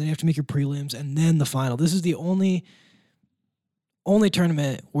Olympics, and then you have to make your prelims, and then the final. This is the only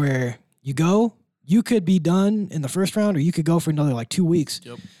tournament where you could be done in the first round, or you could go for another like 2 weeks.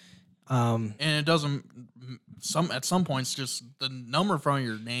 Yep. Um, And it doesn't. At some points, just the number from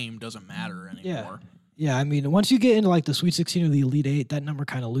your name doesn't matter anymore. yeah, I mean, once you get into like the Sweet 16 or the Elite 8, that number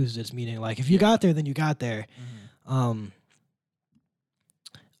kind of loses its meaning. Like if you got there, then you got there.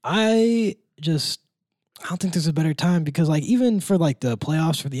 I don't think there's a better time because like even for like the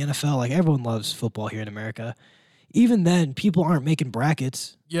playoffs for the NFL, like everyone loves football here in America. Even then, people aren't making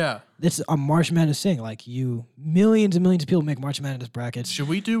brackets. Yeah. It's a March Madness thing. Like millions and millions of people make March Madness brackets. Should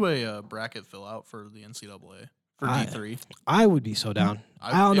we do a bracket fill out for the NCAA for D3? I would be so down.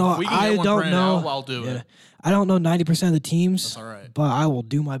 I don't If know. we can I get one don't printed know. out, I'll do it. I don't know 90% of the teams. That's all right. But I will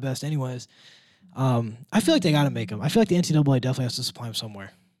do my best anyways. I feel like they got to make them. I feel like the NCAA definitely has to supply them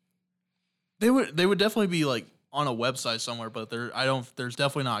somewhere. They would definitely be like on a website somewhere, but there's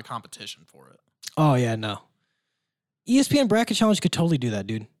definitely not a competition for it. Oh yeah, no. ESPN Bracket Challenge could totally do that,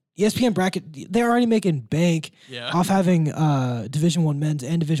 dude. ESPN Bracket, they're already making bank Yeah. off having Division I men's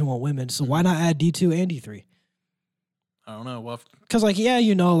and Division I women's. So why not add D2 and D3? I don't know. Well, Because like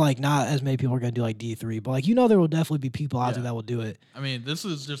like not as many people are gonna do like D3, but like there will definitely be people out there that will do it. I mean, this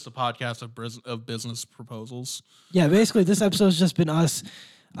is just a podcast of business proposals. Yeah, basically this episode's just been us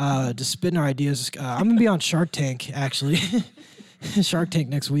just spitting our ideas. I'm gonna be on Shark Tank actually, Shark Tank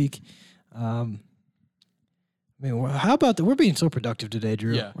next week. I mean, how about that? We're being so productive today,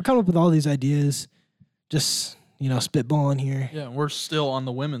 Drew. Yeah. We're coming up with all these ideas, just spitballing here. Yeah, we're still on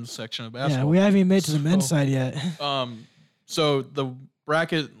the women's section of Yeah, basketball. we haven't even made it to the men's So- side yet. So the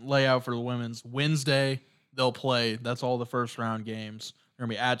bracket layout for the women's Wednesday, they'll play. That's all the first round games. They're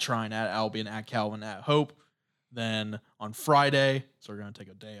gonna be at Trine, at Albion, at Calvin, at Hope. Then on Friday, so we're gonna take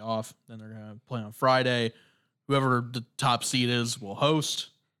a day off. Then they're gonna play on Friday. Whoever the top seed is will host,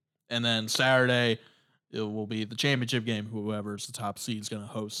 and then Saturday it will be the championship game. Whoever's the top seed is gonna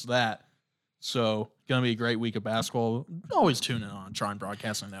host that. So gonna be a great week of basketball. Always tune in on Trine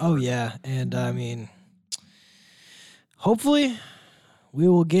Broadcasting Network. Oh yeah, and I mean, hopefully, we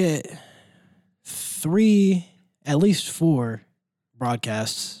will get at least 4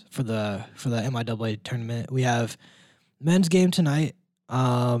 broadcasts for the MIAA tournament. We have men's game tonight,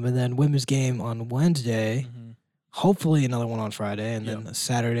 and then women's game on Wednesday. Mhm. Hopefully, another one on Friday, and then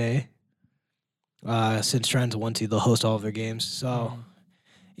Saturday. Since Trine's 1-2, they'll host all of their games. So,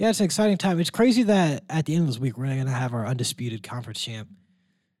 yeah, it's an exciting time. It's crazy that at the end of this week, we're going to have our undisputed conference champ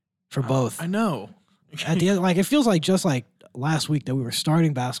for both. I know. At the end, like it feels like just like last week that we were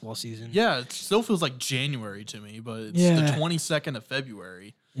starting basketball season. Yeah, it still feels like January to me, but it's Yeah. the 22nd of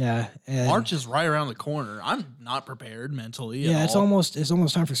February. Yeah, and March is right around the corner. I'm not prepared mentally. yeah, at it's all. almost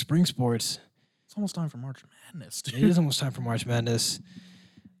time for spring sports. It's almost time for March Madness, dude. It is almost time for March Madness.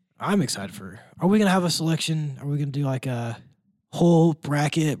 I'm excited for. Are we gonna have a selection? Are we gonna do like a whole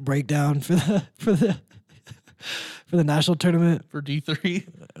bracket breakdown for the national tournament? For D3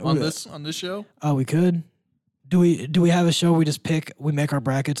 on this show. Oh, we could. Do we have a show we just pick? We make our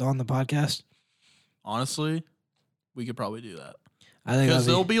brackets on the podcast. Honestly, we could probably do that. I think Because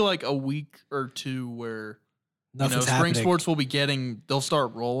there'll be like a week or two where nothing's spring happening. sports will be they'll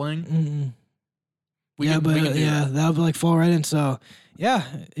start rolling. Mm-mm. We yeah, can but do that. that'll be like fall right in. So yeah,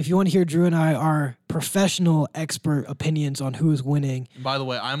 if you want to hear Drew and I, our professional expert opinions on who is winning. And by the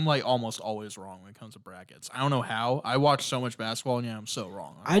way, I'm like almost always wrong when it comes to brackets. I don't know how. I watch so much basketball, and I'm so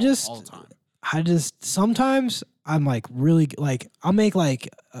wrong. I just all the time. Sometimes I'm like really like I'll make like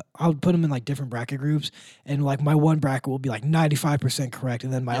I'll put them in like different bracket groups, and like my one bracket will be like 95% correct,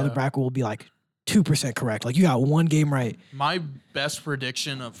 and then my other bracket will be like 2% correct. Like you got one game right. My best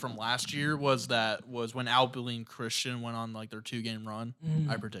prediction from last year was when Abilene Christian went on like their 2-game run.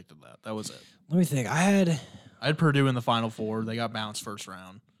 I predicted that. That was it. Let me think. I had Purdue in the Final Four. They got bounced first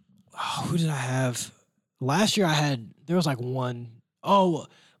round. Oh, who did I have? Last year there was like one. Oh,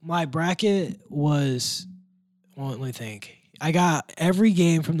 my bracket was, well, let me think. I got every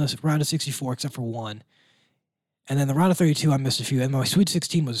game from the round of 64 except for one. And then the round of 32, I missed a few. And my Sweet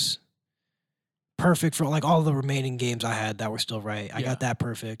 16 was perfect for like all the remaining games I had that were still right. I got that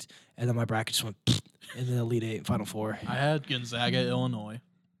perfect. And then my bracket just went in the Elite Eight, Final Four. I had Gonzaga, Illinois.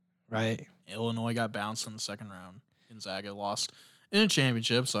 Right. Illinois got bounced in the second round. Gonzaga lost in a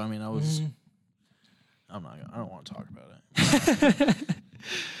championship. So, I mean, I don't want to talk about it.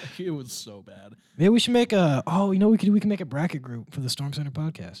 It was so bad. Maybe we should make we can make a bracket group for the Storm Center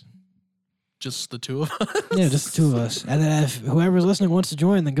podcast. Just the two of us? Yeah, just the two of us. And then if whoever's listening wants to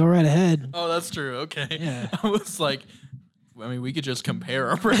join, then go right ahead. Oh, that's true. Okay. Yeah. I was like, I mean, we could just compare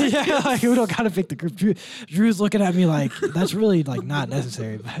our brackets. Yeah, like we don't gotta pick the group. Drew's looking at me like that's really like not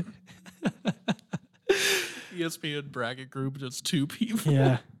necessary. But ESPN bracket group, just two people.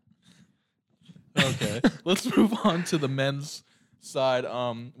 yeah. Okay. Let's move on to the men's side.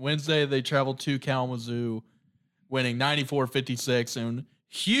 Wednesday they traveled to Kalamazoo, winning 94-56, and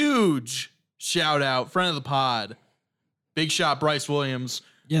huge shout out, friend of the pod, big shot Bryce Williams.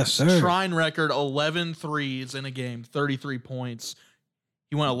 Yes, sir. Shrine record 11 threes in a game, 33 points.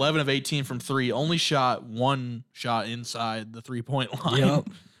 He went 11 of 18 from three, only shot one shot inside the 3-point line. Yep.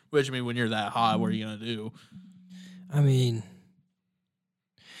 Which, I mean, when you're that hot, what are you going to do? I mean,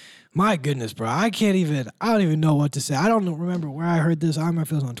 my goodness, bro. I don't even know what to say. I don't remember where I heard this. I don't remember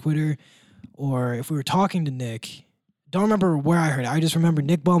if it was on Twitter or if we were talking to Nick. Don't remember where I heard it. I just remember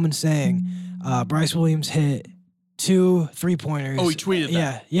Nick Bowman saying Bryce Williams hit 2 3-pointers. Oh, he tweeted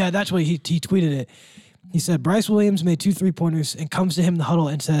that. Yeah, that's what he tweeted it. He said Bryce Williams made 2 3-pointers and comes to him in the huddle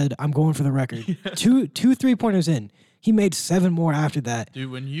and said, "I'm going for the record." Yeah. Two 3-pointers in. He made 7 more after that. Dude,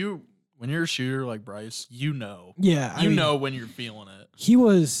 when you're a shooter like Bryce, you know. Yeah, I mean, know when you're feeling it. He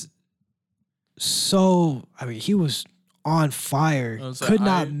was he was on fire. Could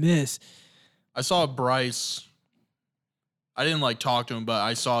not miss. I saw Bryce. I didn't talk to him, but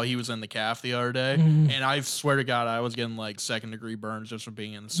I saw he was in the calf the other day, and I swear to God, I was getting 2nd-degree burns just from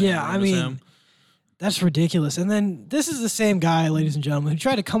being in the same room as him. That's ridiculous. And then this is the same guy, ladies and gentlemen, who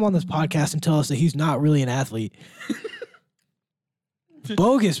tried to come on this podcast and tell us that he's not really an athlete.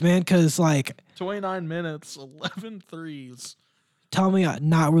 Bogus, man, because 29 minutes, 11 threes. Tell me I'm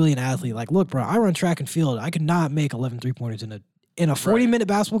not really an athlete. Look, bro, I run track and field. I could not make 11 3-pointers in a 40-minute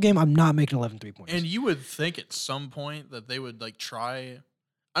basketball game. I'm not making 11 3-pointers. And you would think at some point that they would try.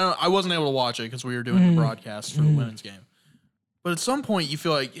 I wasn't able to watch it because we were doing the broadcast for the women's game. But at some point, you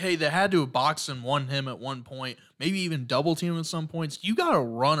feel like, hey, they had to have boxed and won him at one point, maybe even double team at some points. You got to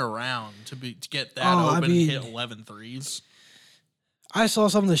run around to get that open and hit 11 threes. I saw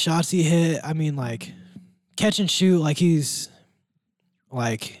some of the shots he hit. I mean, catch and shoot, he's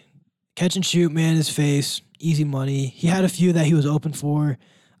catch and shoot, man, his face, easy money. He had a few that he was open for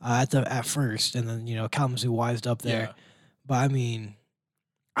at first, and then Kalamazoo wised up there. Yeah. But I mean,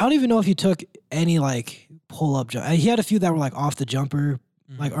 I don't even know if he took any pull up jump. He had a few that were off the jumper,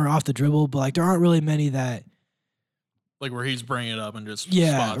 or off the dribble, but there aren't really many that where he's bringing it up and just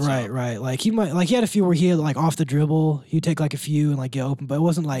spots right, up. Right. He might he had a few where he had off the dribble. He'd take a few and get open, but it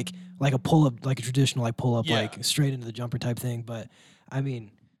wasn't like a pull up, a traditional pull up straight into the jumper type thing. But I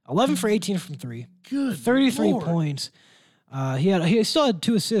mean, 11 for 18 from 3, good 33 Lord. points. He still had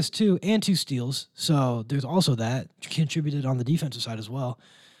 2 assists too and 2 steals. So there's also that contributed on the defensive side as well.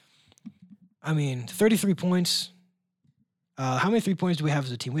 I mean, 33 points. How many 3-pointers do we have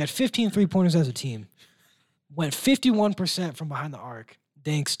as a team? We had 15 3-pointers as a team. Went 51% from behind the arc,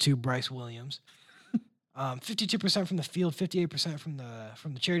 thanks to Bryce Williams. 52% from the field, 58% from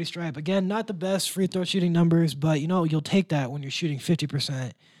the charity stripe. Again, not the best free throw shooting numbers, but you'll take that when you're shooting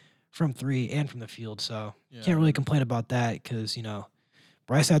 50% from 3 and from the field. So can't really complain about that because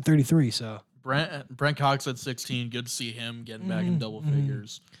Bryce had 33. So Brent Cox had 16. Good to see him getting back in double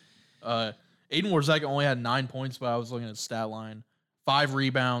figures. Aiden Warzeka only had 9 points, but I was looking at his stat line. 5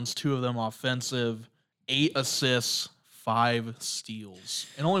 rebounds, 2 of them offensive, 8 assists, 5 steals,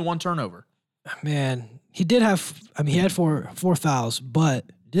 and only 1 turnover. Man, he did have. He had four fouls, but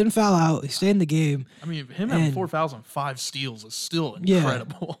didn't foul out. He stayed in the game. I mean, him having 4 fouls and 5 steals is still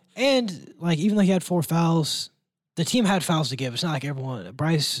incredible. Yeah. And even though he had 4 fouls, the team had fouls to give. It's not like everyone.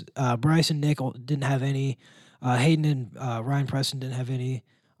 Bryce and Nick didn't have any. Hayden and Ryan Preston didn't have any.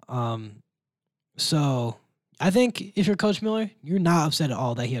 So I think if you're Coach Miller, you're not upset at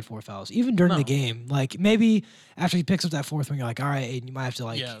all that he had 4 fouls, even during the game. Like maybe after he picks up that 4th one, you're like, all right, Aiden, you might have to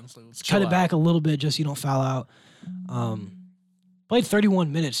let's cut it back a little bit just so you don't foul out. Played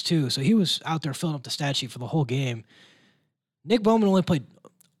 31 minutes too, so he was out there filling up the stat sheet for the whole game. Nick Bowman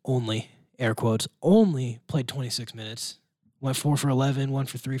air quotes, only played 26 minutes. Went 4 for 11, 1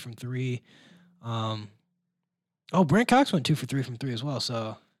 for 3 from 3. Brent Cox went 2 for 3 from 3 as well.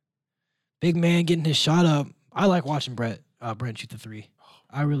 So big man getting his shot up. I like watching Brent shoot the 3.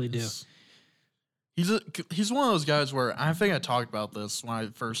 I really do. He's one of those guys where I think I talked about this when I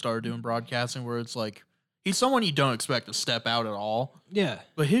first started doing broadcasting, where it's like he's someone you don't expect to step out at all. Yeah,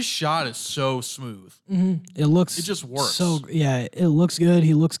 but his shot is so smooth. It just works. So it looks good.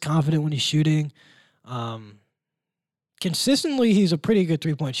 He looks confident when he's shooting. Consistently, he's a pretty good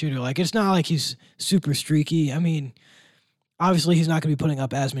 3-point shooter. Like it's not like he's super streaky. I mean, obviously, he's not going to be putting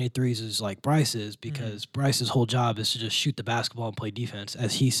up as many threes as like Bryce is because Bryce's whole job is to just shoot the basketball and play defense.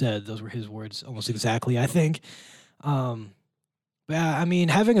 As he said, those were his words almost exactly, I think. But yeah, I mean,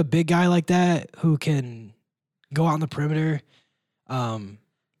 having a big guy like that who can go out on the perimeter,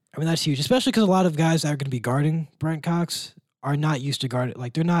 that's huge, especially because a lot of guys that are going to be guarding Brent Cox are not used to guarding.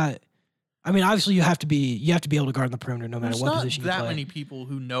 Like they're not. I mean, obviously, you have to be able to guard on the perimeter no matter what position you play. There's not that many people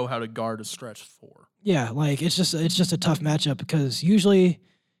who know how to guard a stretch 4. Yeah, like it's just a tough matchup because usually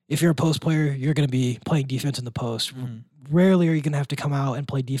if you're a post player, you're going to be playing defense in the post. Rarely are you going to have to come out and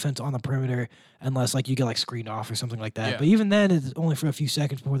play defense on the perimeter unless like you get like screened off or something like that. Yeah. But even then, it's only for a few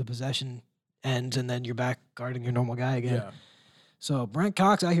seconds before the possession ends, and then you're back guarding your normal guy again. Yeah. So Brent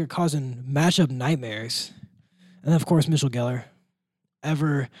Cox out here causing matchup nightmares, and then of course Mitchell Geller,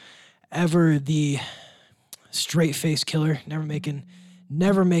 ever the straight-faced killer,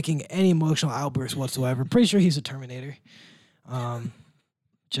 never making any emotional outbursts whatsoever. Pretty sure he's a Terminator.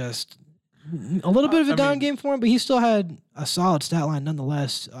 Just a little bit of a down game for him, but he still had a solid stat line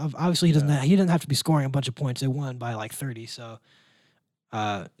nonetheless. Obviously, he didn't have to be scoring a bunch of points. They won by like 30. So,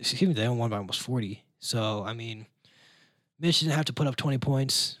 they won by almost 40. So, I mean, Mitch didn't have to put up 20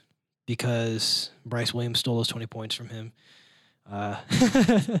 points because Bryce Williams stole those 20 points from him.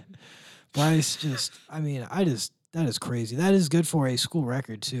 Bryce that is crazy. That is good for a school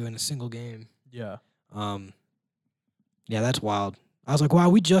record too in a single game. Yeah. That's wild. I was like, wow,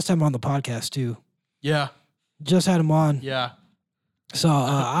 we just had him on the podcast too. Yeah. Just had him on. Yeah.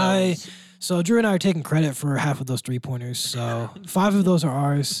 So so Drew and I are taking credit for half of those 3-pointers. So 5 of those are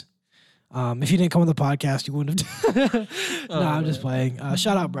ours. If you didn't come on the podcast, you wouldn't have. I'm just playing.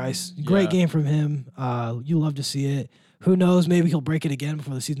 Shout out Bryce. Great game from him. You love to see it. Who knows? Maybe he'll break it again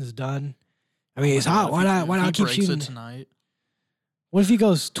before the season's done. I mean, he's hot. Why not keep shooting tonight? What if he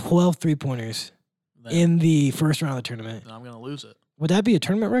goes 12 3-pointers in the first round of the tournament? Then I'm gonna lose it. Would that be a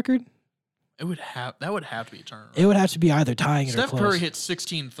tournament record? That would have to be a tournament. It would have to be either tying it or close. Steph Curry hit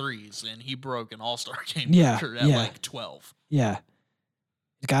 16 threes and he broke an All-Star game record at like 12. Yeah,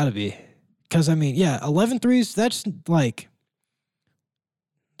 it's got to be. Because 11 threes. That's like.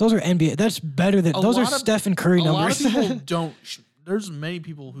 Those are NBA. That's better than those are Stephen Curry numbers. A lot of people don't. There's many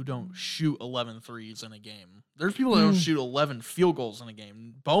people who don't shoot 11 threes in a game. There's people that don't shoot 11 field goals in a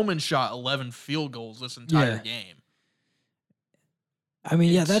game. Bowman shot 11 field goals this entire game. I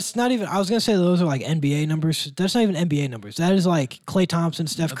mean, that's not even. I was gonna say those are like NBA numbers. That's not even NBA numbers. That is like Klay Thompson,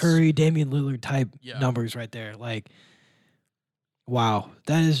 Steph Curry, Damian Lillard type numbers right there. Like, wow,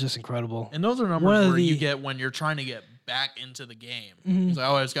 that is just incredible. And those are numbers where you get when you're trying to get back into the game. He's like,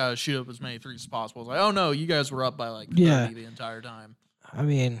 I just got to shoot up as many threes as possible. It's like, oh, no, you guys were up by like 30 the entire time. I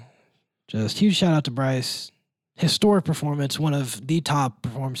mean, just huge shout out to Bryce. historic performance, one of the top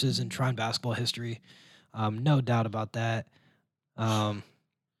performances in Trine basketball history. No doubt about that. Wow,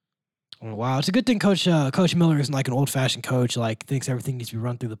 it's a good thing Coach Miller isn't like an old-fashioned coach, like thinks everything needs to be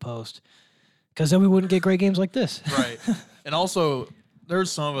run through the post, because then we wouldn't get great games like this. Right. And also,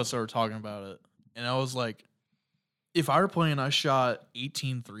 there's some of us that were talking about it, and I was like, if I were playing, I shot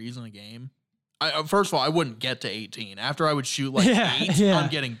 18 threes in a game. First of all, I wouldn't get to 18. After I would shoot like 8, I'm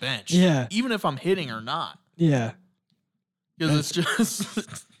getting benched. Yeah. Even if I'm hitting or not. Yeah. Because it's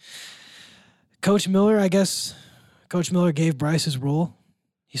just... Coach Miller, I guess, Coach Miller gave Bryce his role.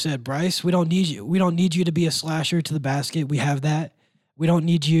 He said, Bryce, we don't need you. We don't need you to be a slasher to the basket. We have that. We don't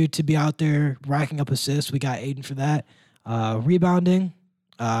need you to be out there racking up assists. We got Aiden for that. Rebounding.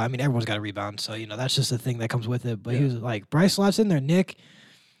 I mean, everyone's got to rebound, so, that's just a thing that comes with it. But he was like, Bryce slots in there. Nick,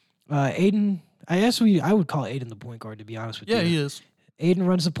 Aiden, I would call Aiden the point guard, to be honest with you. Yeah, he is. Aiden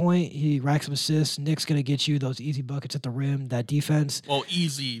runs the point. He racks up assists. Nick's going to get you those easy buckets at the rim, that defense. Well,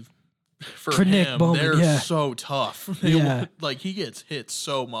 easy for him. Nick Bowman, they're so tough. He gets hit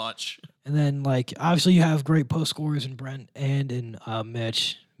so much. And then, obviously you have great post scorers in Brent and in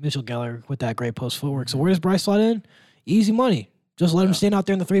Mitchell Geller with that great post footwork. So where does Bryce slot in? Easy money. Just let him stand out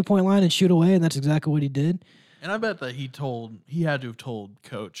there in the 3-point line and shoot away, and that's exactly what he did. And I bet that he had to have told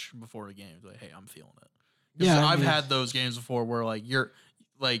Coach before the game, like, hey, I'm feeling it. Yeah, I've had those games before where your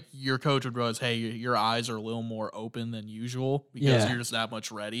coach would realize, hey, your eyes are a little more open than usual because you're just that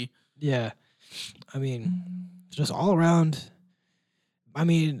much ready. Yeah. I mean, just all around. I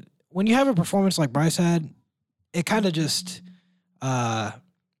mean, when you have a performance like Bryce had, it kind of just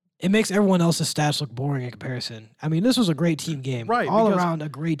it makes everyone else's stats look boring in comparison. I mean, this was a great team game. Right. All around a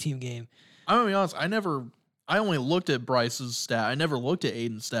great team game. I'm going to be honest, I only looked at Bryce's stat. I never looked at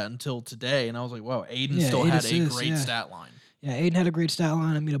Aiden's stat until today, and I was like, wow, Aiden still had a great stat line. Yeah, Aiden had a great stat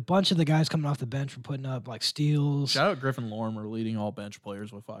line. I mean, a bunch of the guys coming off the bench were putting up, steals. Shout out Griffin Lorimer leading all bench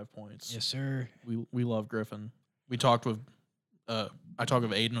players with 5 points. Yes, sir. We love Griffin. I talked with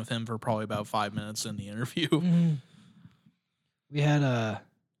Aiden with him for probably about 5 minutes in the interview. Mm-hmm. We had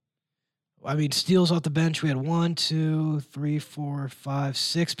steals off the bench. We had 1, 2, 3, 4, 5,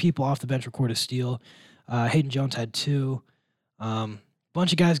 6 people off the bench record a steal. Hayden Jones had 2.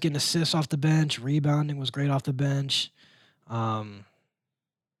 Bunch of guys getting assists off the bench. Rebounding was great off the bench. And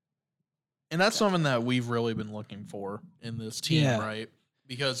that's something that we've really been looking for in this team, right?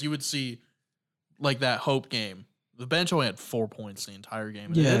 Because you would see, that Hope game, the bench only had 4 points the entire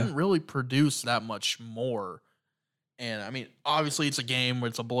game. And it didn't really produce that much more. And, I mean, obviously it's a game where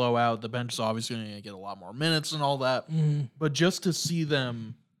it's a blowout. The bench is obviously going to get a lot more minutes and all that. Mm-hmm. But just to see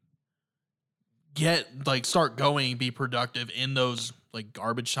them start going, be productive in those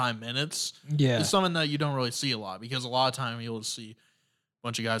garbage time minutes is something that you don't really see a lot, because a lot of time you'll see a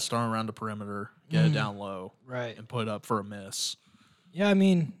bunch of guys starting around the perimeter, get it down low, right, and put up for a miss. Yeah, I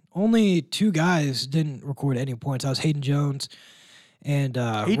mean, only 2 guys didn't record any points. That was Hayden Jones and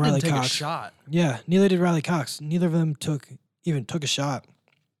Hayden Riley didn't take Cox. a shot. Yeah, neither did Riley Cox. Neither of them took a shot.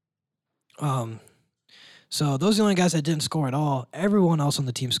 So those are the only guys that didn't score at all. Everyone else on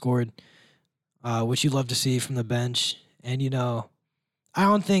the team scored, which you love to see from the bench. And I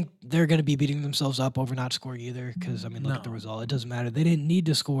don't think they're going to be beating themselves up over not scoring either, because, look at the result. It doesn't matter. They didn't need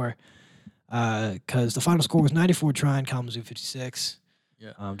to score because the final score was 94 Trine, Kalamazoo 56.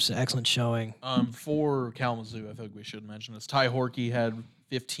 Yeah. Just an excellent showing. For Kalamazoo, I feel like we should mention this. Ty Horkey had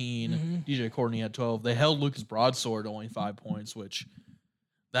 15. DJ Courtney had 12. They held Lucas Broadsword only 5 points, which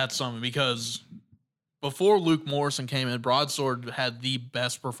that's something, because before Luke Morrison came in, Broadsword had the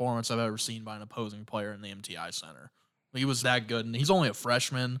best performance I've ever seen by an opposing player in the MTI Center. He was that good, and he's only a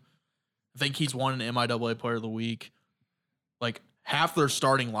freshman. I think he's won an MIAA Player of the Week. Half their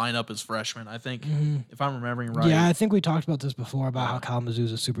starting lineup is freshmen, I think, if I'm remembering right. Yeah, I think we talked about this before about how Kalamazoo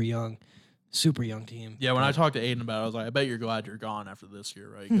is a super young team. Yeah, when I talked to Aiden about it, I was like, I bet you're glad you're gone after this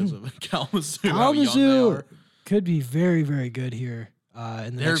year, right? Because of Kalamazoo. Kalamazoo could be very, very good here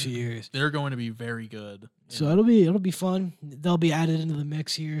in the next few years. They're going to be very good. So it'll be fun. They'll be added into the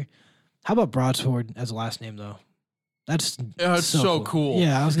mix here. How about Broadsword as a last name, though? That's so cool.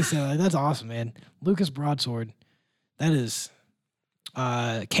 Yeah, I was gonna say that's awesome, man. Lucas Broadsword, that is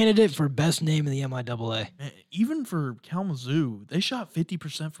candidate for best name in the MIAA. Even for Kalamazoo, they shot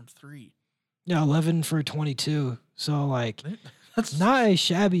 50% from 3. Yeah, 11 for 22. So that's not a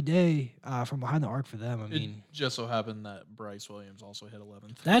shabby day from behind the arc for them. I mean, it just so happened that Bryce Williams also hit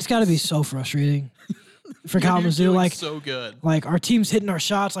 11. That's got to be so frustrating for Kalamazoo. So good. Our team's hitting our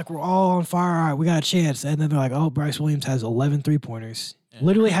shots, we're all on fire. All right, we got a chance, and then they're like, "Oh, Bryce Williams has 11 3-pointers.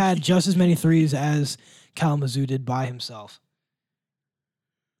 Literally had just as many threes as Kalamazoo did by himself."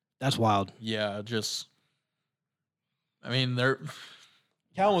 That's wild. Yeah, just I mean, they're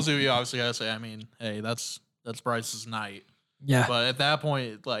Kalamazoo. Obviously, gotta say. I mean, hey, that's Bryce's night. Yeah. But at that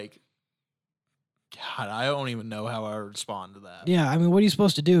point, like, God, I don't even know how I would respond to that. Yeah, I mean, what are you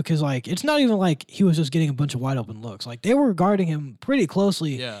supposed to do? Because, like, it's not even like he was just getting a bunch of wide open looks. Like, they were guarding him pretty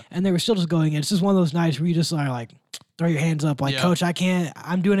closely, Yeah. and they were still just going in. It's just one of those nights where you just are like, throw your hands up, like, Yeah. Coach,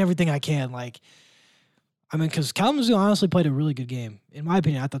 I'm doing everything I can. Like, I mean, because Kalamazoo honestly played a really good game. In my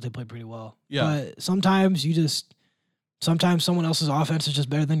opinion, I thought they played pretty well. Yeah. But sometimes someone else's offense is just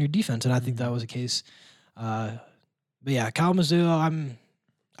better than your defense, and I think that was the case. But yeah, Kalamazoo,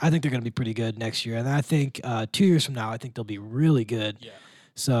 I think they're going to be pretty good next year, and I think 2 years from now, I think they'll be really good. Yeah.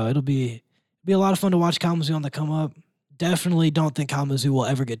 So it'll be a lot of fun to watch Kalamazoo on the come up. Definitely don't think Kalamazoo will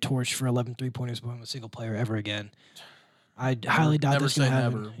ever get torched for 11 3-pointers from a single player ever again. I highly doubt Never that's going say to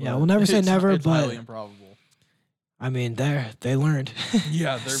happen. never. Yeah, but we'll never say it's- never, it's but highly improbable. I mean, they learned.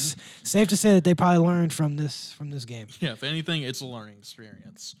 Yeah, they're Safe to say that they probably learned from this game. yeah. If anything, it's a learning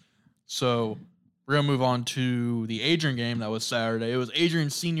experience. So we're gonna move on to the Adrian game that was Saturday. It was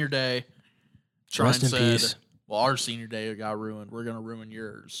Adrian's senior day. Rest in said, peace. well, our senior day got ruined. We're going to ruin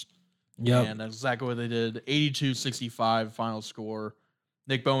yours. Yep. And that's exactly what they did. 82-65 final score.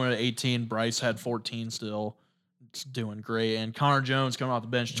 Nick Bowman at 18. Bryce had 14 still. It's doing great. And Connor Jones coming off the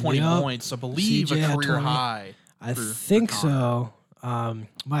bench, 20 Yep. points. I believe CJ a had career 20. high. I for think Connor. so.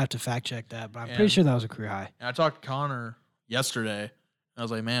 Might have to fact check that, but I'm pretty And- sure that was a career high. And I talked to Connor yesterday. I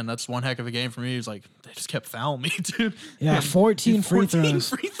was like, man, that's one heck of a game for me. He was like, they just kept fouling me, dude. Yeah, And 14 free 14 throws.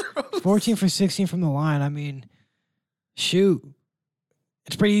 free throws. 14 for 16 from the line. I mean, shoot.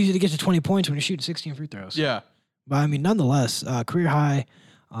 It's pretty easy to get to 20 points when you're shooting 16 free throws. Yeah. But I mean, nonetheless, career high.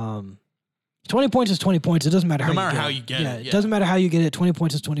 20 points is 20 points. It doesn't matter No how matter you get how it. you get yeah, it, It doesn't matter how you get it. 20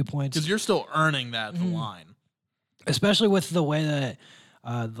 points is 20 points. Because you're still earning that at the Mhm. line. Especially with the way that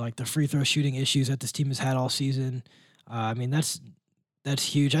like the free throw shooting issues that this team has had all season. I mean, that's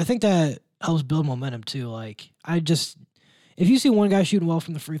huge. I think that helps build momentum too. Like, if you see one guy shooting well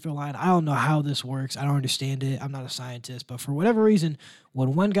from the free throw line, I don't know how this works. I don't understand it. I'm not a scientist, but for whatever reason,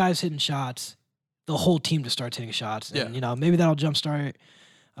 when one guy's hitting shots, the whole team just starts hitting shots. And maybe that'll jumpstart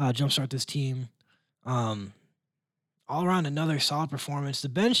this team. All around another solid performance. The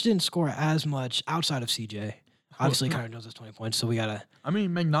bench didn't score as much outside of CJ. Obviously, Connor Jones has 20 points, so we gotta. I mean,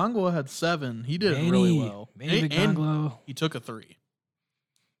 Magnangolo had 7. He did really well. Manny And Magnangolo. he took a 3.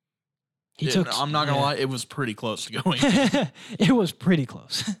 He Yeah, took. I'm not going to lie, it was pretty close to going. It was pretty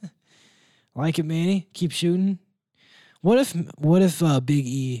close. Like it, Manny. Keep shooting. What if Big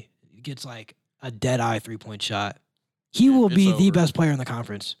E gets like a dead eye 3-point shot? He will It's be the over. best player in the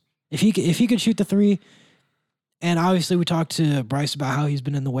conference if he could shoot the 3. And obviously, we talked to Bryce about how he's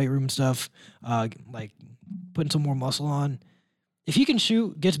been in the weight room and stuff, like putting some more muscle on. If he can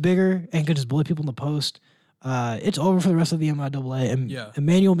shoot, gets bigger, and can just bully people in the post, it's over for the rest of the MIAA. And Yeah.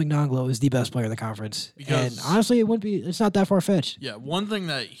 Emmanuel Magnangolo is the best player in the conference. Because- and honestly, it's not that far fetched. Yeah, one thing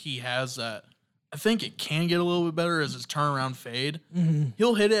that he has that I think it can get a little bit better is his turnaround fade. Mm-hmm.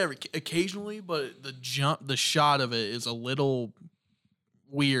 He'll hit it occasionally, but the shot of it is a little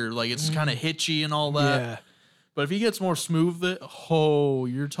weird. Like it's kind of hitchy and all that. Yeah. But if he gets more smooth,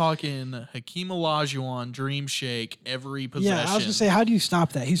 you're talking Hakeem Olajuwon, Dream Shake every possession. Yeah, I was gonna say, how do you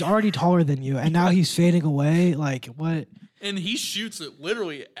stop that? He's already taller than you, and now he's fading away. Like what? And he shoots it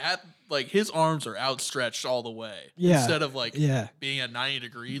literally at like his arms are outstretched all the way. Yeah. Instead of like Yeah, being at 90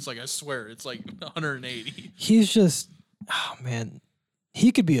 degrees, like I swear it's like 180. he's just, oh man,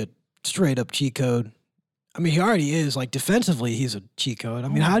 he could be a straight up cheat code. I mean, he already is. Like defensively, he's a cheat code. I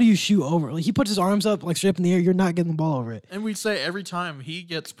mean, how do you shoot over? Like he puts his arms up like straight up in the air. You're not getting the ball over it. And we say every time he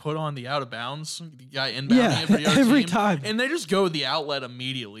gets put on the out of bounds, the guy inbounding Yeah, it for the other every team, time. and they just go the outlet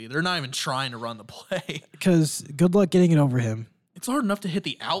immediately. They're not even trying to run the play. Because good luck getting it over him. It's hard enough to hit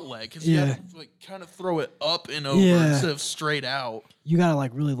the outlet because you Yeah. have to like kind of throw it up and over Yeah. instead of straight out. You gotta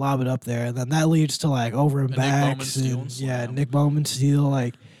like really lob it up there, and then that leads to like over and Nick Bowman backs. steal And, and yeah, slam. Nick Bowman steal,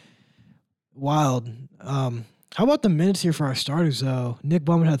 like wild. How about the minutes here for our starters though? Nick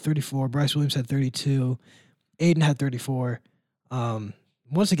Bowman had 34, Bryce Williams had 32, Aiden had 34.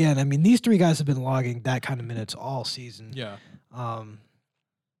 Once again, I mean these three guys have been logging that kind of minutes all season. Yeah.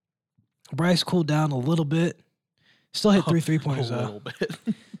 Bryce cooled down a little bit. Still hit 3 3-pointers a though. little bit.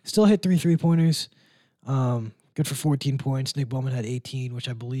 Still hit 3 3-pointers. Good for 14 points. Nick Bowman had 18, which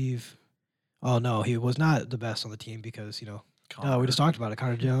I believe. Oh no, he was not the best on the team because we just talked about it.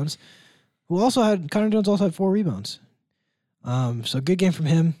 Connor Jones, Connor Jones also had 4 rebounds. So good game from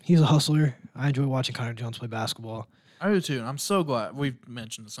him. He's a hustler. I enjoy watching Connor Jones play basketball. I do too, and I'm so glad. We've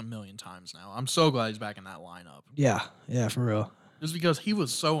mentioned this a million times now. I'm so glad he's back in that lineup. Yeah, for real. Just because he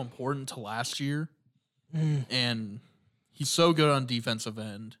was so important to last year, and He's so good on defensive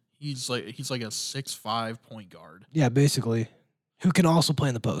end. He's like a 6'5" point guard. Yeah, basically. Who can also play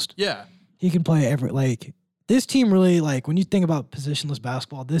in the post. Yeah. He can play this team really, when you think about positionless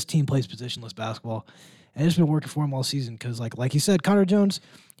basketball, this team plays positionless basketball. And it's been working for him all season because, like you said, Connor Jones,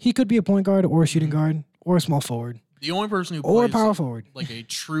 he could be a point guard or a shooting guard or a small forward. The only person who or plays a power forward. like a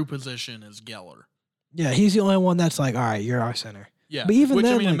true position is Geller. Yeah, he's the only one that's like, all right, you're our center. Yeah, but even which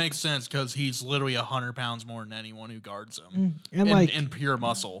then, I mean, it makes sense because he's literally 100 pounds more than anyone who guards him, and in pure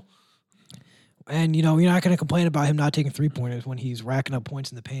muscle. And you're not going to complain about him not taking 3-pointers when he's racking up points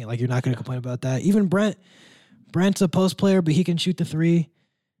in the paint. Like you're not going to complain about that. Even Brent's a post player, but he can shoot the 3.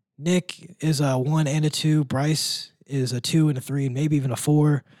 Nick is a 1 and a 2. Bryce is a 2 and a 3, and maybe even a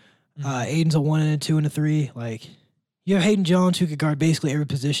 4. Aiden's a 1 and a 2 and a 3. Like you have Hayden Jones who could guard basically every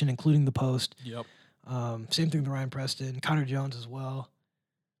position, including the post. Yep. Same thing with Ryan Preston, Connor Jones as well.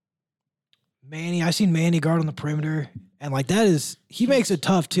 Manny, I've seen Manny guard on the perimeter, and he makes it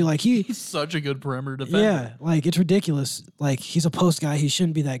tough too. He's such a good perimeter defender. Yeah, it's ridiculous. He's a post guy. He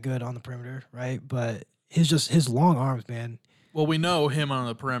shouldn't be that good on the perimeter, right? But his long arms, man. Well, we know him on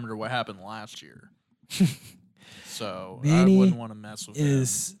the perimeter. What happened last year? So Manny I wouldn't want to mess with him.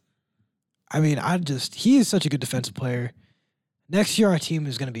 He is such a good defensive player. Next year, our team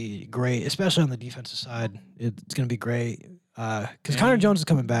is going to be great, especially on the defensive side. It's going to be great because Connor Jones is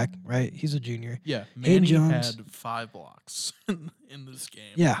coming back, right? He's a junior. Yeah, Manny had 5 blocks in this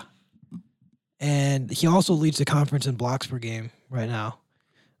game. Yeah, and he also leads the conference in blocks per game right now.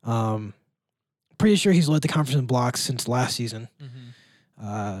 Pretty sure he's led the conference in blocks since last season.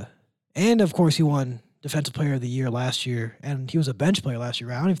 And of course, he won Defensive Player of the Year last year, and he was a bench player last year.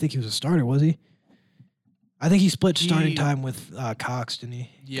 Right? I don't even think he was a starter, was he? I think he split starting time with Cox, didn't he?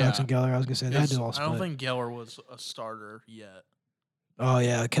 Yeah. Cox and Geller. I was gonna say that did all split. I don't think Geller was a starter yet. Oh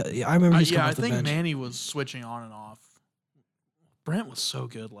yeah, I remember. I think Manny was switching on and off. Brent was so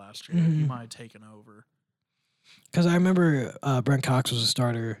good last year. He might have taken over. Because I remember Brent Cox was a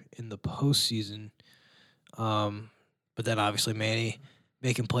starter in the postseason, but then obviously Manny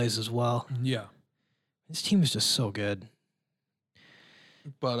making plays as well. Yeah, this team is just so good.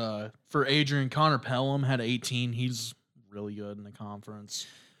 But for Adrian, Connor Pelham had 18. He's really good in the conference.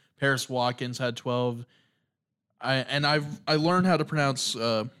 Paris Watkins had 12. I learned how to pronounce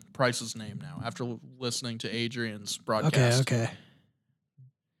Price's name now after listening to Adrian's broadcast. Okay.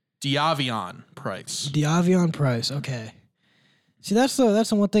 Diavion Price. Diavion Price. Okay. See, that's the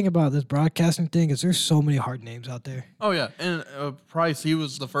one thing about this broadcasting thing is there's so many hard names out there. Oh yeah, and Price, he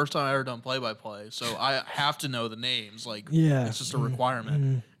was the first time I ever done play-by-play, so I have to know the names. It's just a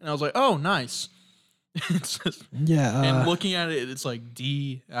requirement. And I was like, oh, nice. It's just, and looking at it, it's like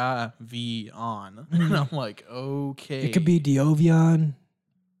D-I-V-on, and I'm like, okay. It could be Diovion,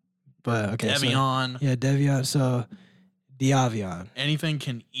 but okay. Devion. Devion. So Diavion. Any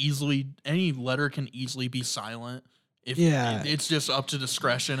letter can easily be silent. It's just up to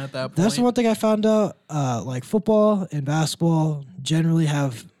discretion at that point. That's the one thing I found out. Football and basketball generally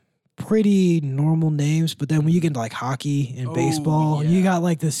have pretty normal names, but then when you get into hockey and baseball, you got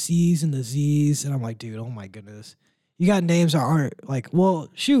the C's and the Z's, and I'm like, dude, oh my goodness. You got names that aren't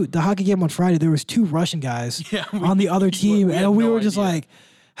the hockey game on Friday, there was 2 Russian guys on the other team, and we were just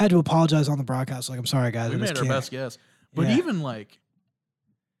had to apologize on the broadcast. I'm sorry, guys. We made our best guess. But even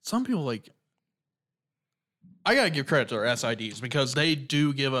some people I gotta give credit to our SIDs because they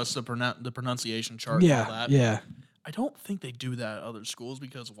do give us the pronunciation chart and all that. Yeah. I don't think they do that at other schools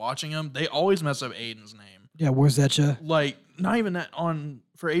because watching them, they always mess up Aiden's name. Yeah, where's that? Not even that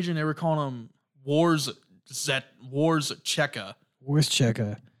for Adrian, they were calling him Wars Cheka. Where's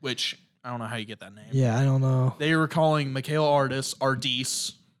Cheka? Which I don't know how you get that name. Yeah, I don't know. They were calling Michaela Ardis.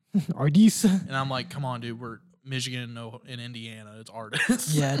 Ardis. And I'm like, come on, dude, we're Michigan, in Indiana, it's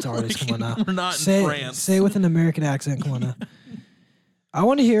Ardis. Yeah, it's Ardis. Come on now. We're not in France. Say it with an American accent. Come on now. I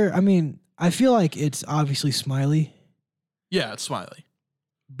want to hear. I feel like it's obviously Smiley. Yeah, it's Smiley.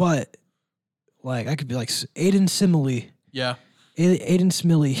 But I could be Aiden Simile. Yeah. Aiden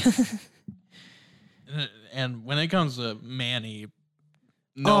Smiley. And when it comes to Manny,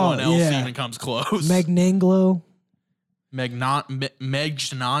 no one else even comes close. Magnanglo.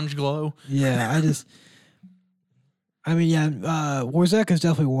 Megnanglo. Yeah, Warzeka is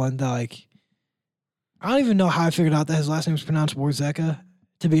definitely one that I don't even know how I figured out that his last name was pronounced Warzeka.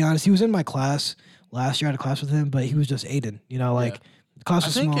 To be honest, he was in my class last year. I had a class with him, but he was just Aiden. The class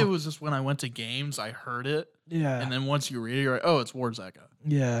was small. I think it was just when I went to games, I heard it. Yeah. And then once you read it, you're like, oh, it's Warzeka.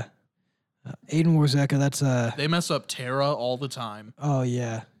 Yeah. Aiden Warzeka. That's They mess up Tara all the time. Oh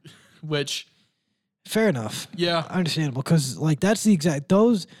yeah. Which Fair enough. Yeah. Understandable, because like that's the exact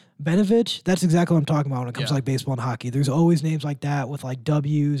those Benovich. That's exactly what I'm talking about when it comes to like baseball and hockey. There's always names like that with like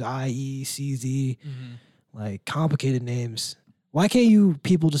W's, IE, CZ, like complicated names. Why can't you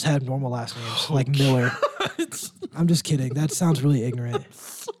people just have normal last names like Miller? I'm just kidding. That sounds really ignorant.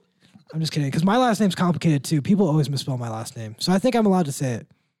 I'm just kidding, because my last name's complicated too. People always misspell my last name, so I think I'm allowed to say it.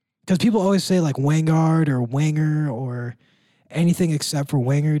 Because people always say like Wangard or Wanger or anything except for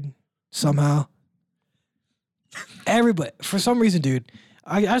Wangard somehow. Everybody, for some reason, dude,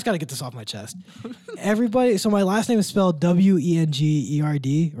 I just got to get this off my chest. Everybody, so my last name is spelled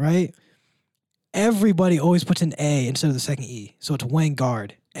Wengerd, right? Everybody always puts an A instead of the second E, so it's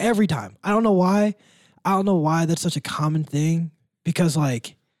Wangard every time. I don't know why. I don't know why that's such a common thing, because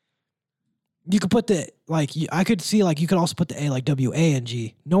like you could put the I could see like you could also put the A like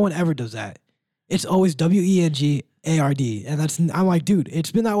Wang. No one ever does that. It's always Wengard, and I'm like, dude,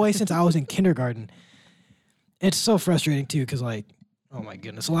 it's been that way since I was in kindergarten. It's so frustrating too, because like, oh my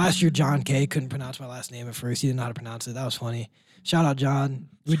goodness, last year John K couldn't pronounce my last name at first. He didn't know how to pronounce it. That was funny. Shout out John.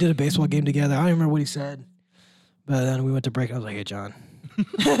 We did a baseball game together. I don't even remember what he said, but then we went to break. And I was like, hey John.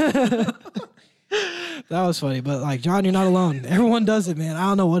 That was funny, but like, John, you're not alone. Everyone does it, man. I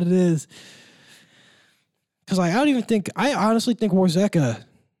don't know what it is. Because like, I honestly think Warzeka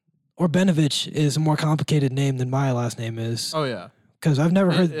or Benovich is a more complicated name than my last name is. Oh, yeah. Because I've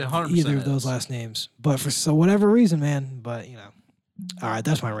never heard It either of those last names. But for whatever reason, man. But, you know. All right,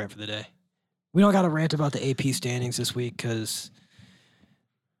 that's my rant for the day. We don't got to rant about the AP standings this week because,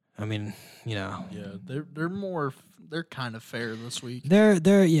 I mean, you know. Yeah, they're kind of fair this week. They're a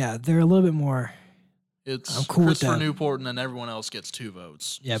little bit more. It's I'm cool Christopher with that. Newport, and then everyone else gets 2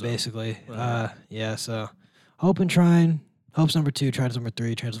 votes. Yeah, so, basically. whatever. So Hope and Trine. Hope's number 2, Trine's number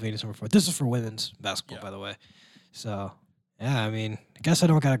 3, Transylvania's number 4. This is for women's basketball, by the way. So, yeah, I mean, I guess I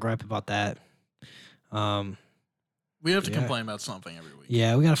don't got to gripe about that. We have to complain about something every week.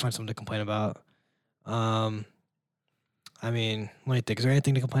 Yeah, we got to find something to complain about. I mean, what do you think? Is there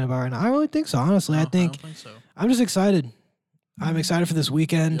anything to complain about right now? I don't really think so, honestly. No, I don't think so. I'm just excited. I'm excited for this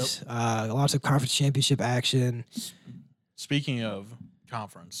weekend. Lots of conference championship action. Speaking of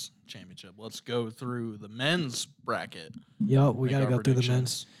conference championship, let's go through the men's bracket. Yep, we Make got to our go through the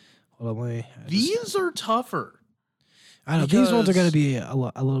predictions. men's. Hold on, wait. These are tougher. I know these ones are going to because be a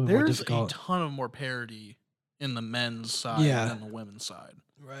little bit more There's difficult. a ton of more parity in the men's side than the women's side.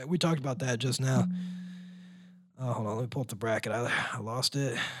 Right, we talked about that just now. Oh, hold on, let me pull up the bracket. I lost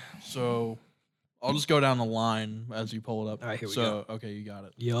it. So I'll just go down the line as you pull it up. All right, here we go. Okay, you got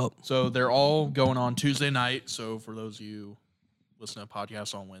it. Yup. So they're all going on Tuesday night. So for those of you listening to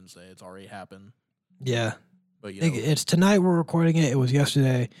podcasts on Wednesday, it's already happened. Yeah. But It's tonight we're recording it. It was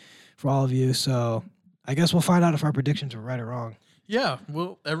yesterday for all of you. So I guess we'll find out if our predictions were right or wrong. yeah,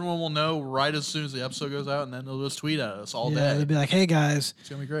 well, everyone will know right as soon as the episode goes out, and then they'll just tweet at us all Yeah, day. they'll be like, hey guys. It's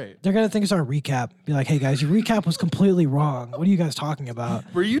gonna be great. They're going to think it's our recap. Be like, hey guys, your recap was completely wrong. What are you guys talking about?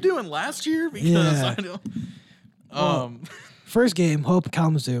 Were you doing last year? Because Yeah. I don't. Well, First game, Hope,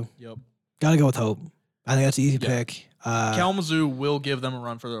 Kalamazoo. Yep. Got to go with Hope. I think that's an easy Yeah. pick. Kalamazoo will give them a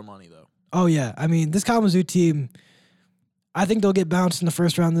run for their money, though. Oh, yeah. I mean, this Kalamazoo team, I think they'll get bounced in the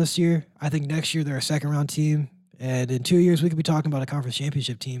first round this year. I think next year they're a second-round team. And in 2 years, we could be talking about a conference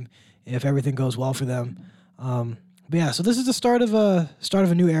championship team if everything goes well for them. But yeah, so this is the start of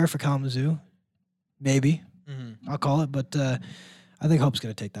a new era for Kalamazoo. Maybe. I'll call it. But I think Hope's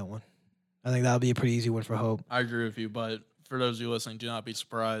going to take that one. I think that'll be a pretty easy win for Hope. I agree with you, but for those of you listening, do not be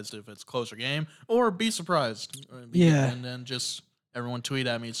surprised if it's a closer game, or be surprised. Yeah. And then just everyone tweet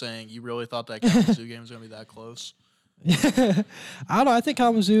at me saying, you really thought that Kalamazoo game was going to be that close? I don't know. I think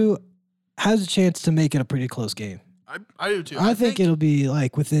Kalamazoo has a chance to make it a pretty close game. I do too. I think it'll be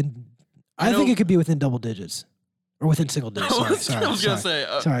like within. I think it could be within double digits, or within single digits. Sorry, I was going to say,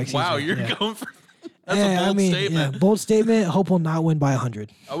 Sorry, excuse wow, me. you're Yeah. going for that's a bold statement. Yeah, bold statement. Hope will not win by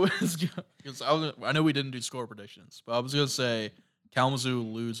 100. I know we didn't do score predictions, but I was going to say Kalamazoo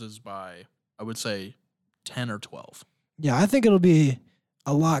loses by, I would say, 10 or 12. Yeah, I think it'll be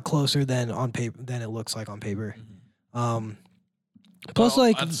a lot closer than on paper than it looks like on paper. Plus, Well,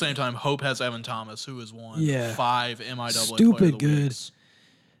 like at the same time, Hope has Evan Thomas, who has won Yeah. 5 MIAA Stupid Player of the good. Weeks.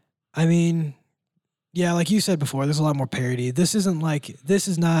 I mean, yeah, like you said before, there's a lot more parity. This game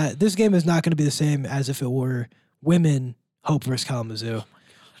is not going to be the same as if it were women Hope versus Kalamazoo.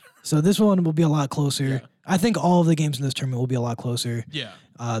 So this one will be a lot closer. Yeah. I think all of the games in this tournament will be a lot closer Yeah.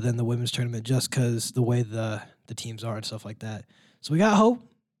 than the women's tournament, just because the way the teams are and stuff like that. So we got Hope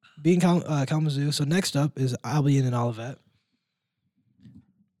beating Kalamazoo. So next up is Albion and Olivet.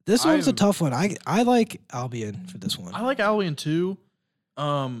 This one's a tough one. I like Albion for this one. I like Albion too.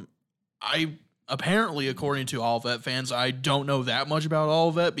 I apparently, according to Olivet fans, I don't know that much about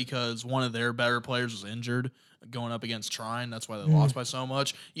Olivet because one of their better players was injured going up against Trine. That's why they lost by so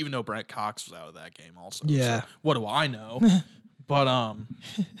much, even though Brett Cox was out of that game also. Yeah. So what do I know? But,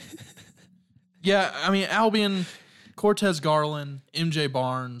 yeah, I mean, Albion, Cortez Garland, MJ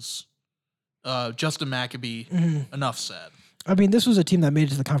Barnes, Justin McAbee, enough said. I mean, this was a team that made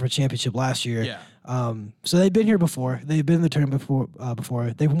it to the conference championship last year. Yeah. So they've been here before. They've been in the tournament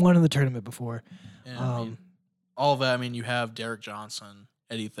before. They've won in the tournament before. And I mean, all of that, I mean, you have Derek Johnson,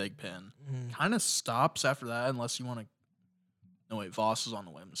 Eddie Thigpen. Kind of stops after that unless you want to. No, wait, Voss is on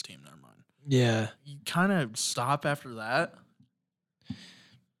the women's team. Never mind. Yeah. You kind of stop after that.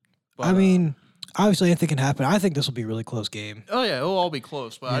 But, I mean, obviously anything can happen. I think this will be a really close game. Oh, yeah, it'll all be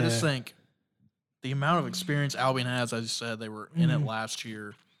close. But I just Yeah. think the amount of experience Albion has, as you said, they were in it last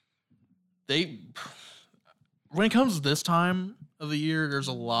year. When it comes to this time of the year, there's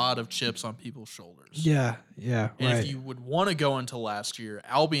a lot of chips on people's shoulders. Yeah, And right. if you would want to go into last year,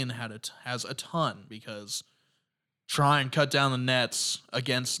 Albion has a ton because try and cut down the nets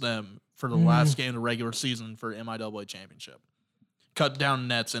against them for the last game of the regular season for MIAA championship. Cut down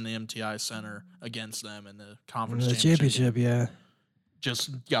nets in the MTI Center against them in the conference championship. Yeah.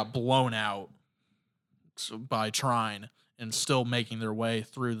 Just got blown out by Trine and still making their way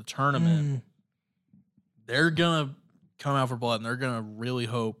through the tournament. They're going to come out for blood, and they're going to really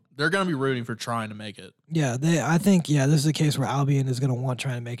hope. They're going to be rooting for Trine to make it. Yeah, I think this is a case where Albion is going to want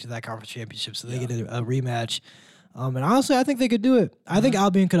trying to make it to that conference championship so they get a rematch. And honestly, I think they could do it. I think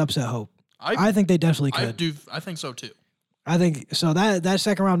Albion could upset Hope. I think they definitely could. I think so too. I think so. That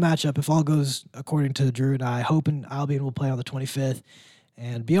second round matchup, if all goes according to Drew and I, Hope and Albion will play on the 25th.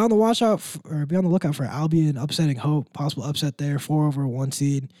 And be on the lookout for Albion upsetting Hope, possible upset there, 4-1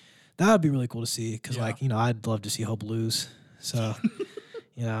 seed. That would be really cool to see because, I'd love to see Hope lose. So,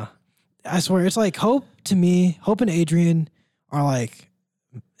 I swear, it's like Hope to me, Hope and Adrian are like,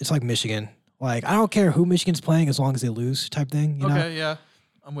 it's like Michigan. Like, I don't care who Michigan's playing as long as they lose type thing. You know? Yeah.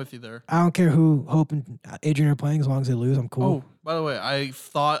 I'm with you there. I don't care who Hope and Adrian are playing as long as they lose. I'm cool. Oh, by the way, I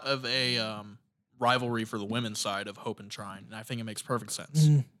thought of a rivalry for the women's side of Hope and Trine, and I think it makes perfect sense.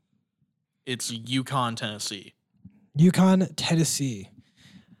 It's UConn, Tennessee. UConn, Tennessee.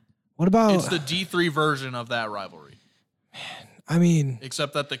 What about... It's the D3 version of that rivalry. I mean...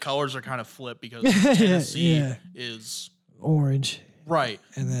 Except that the colors are kind of flipped because Tennessee is... orange. Right.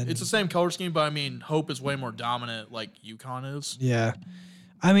 And then... It's the same color scheme, but I mean, Hope is way more dominant like UConn is. Yeah.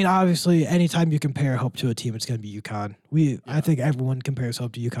 I mean, obviously, anytime you compare Hope to a team, it's going to be UConn. I think everyone compares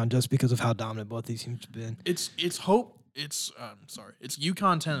Hope to UConn just because of how dominant both these teams have been. It's Hope. It's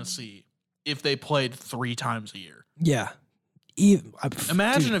UConn, Tennessee if they played 3 times a year. Yeah.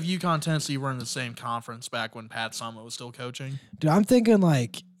 Imagine if UConn, Tennessee were in the same conference back when Pat Summitt was still coaching. Dude, I'm thinking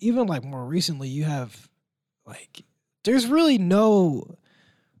even more recently, you have there's really no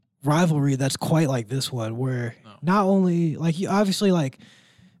rivalry that's quite like this one where not only you obviously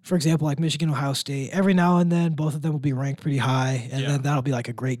for example, Michigan, Ohio State, every now and then both of them will be ranked pretty high and then that'll be a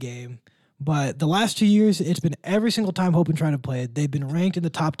great game. But the last 2 years, it's been every single time Hope and Trine have played, they've been ranked in the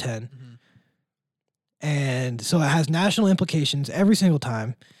top 10. And so it has national implications every single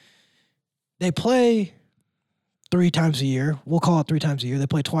time. They play 3 times a year. We'll call it 3 times a year. They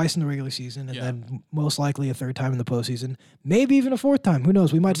play twice in the regular season and then most likely a 3rd time in the postseason. Maybe even a 4th time. Who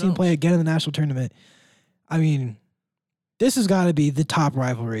knows? We might see them play again in the national tournament. I mean, this has got to be the top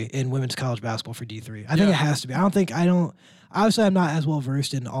rivalry in women's college basketball for D3. I think it has to be. Obviously, I'm not as well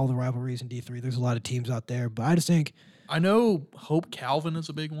versed in all the rivalries in D3. There's a lot of teams out there, but I just think... I know Hope Calvin is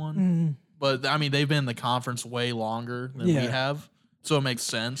a big one. But, I mean, they've been in the conference way longer than we have, so it makes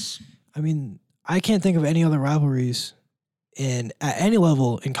sense. I mean, I can't think of any other rivalries at any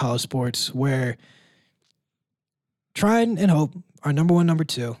level in college sports where Trine and Hope are number 1, number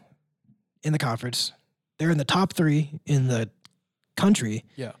 2 in the conference. They're in the top 3 in the country.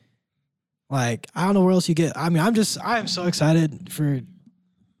 Yeah. I don't know where else you get. I mean, I am so excited for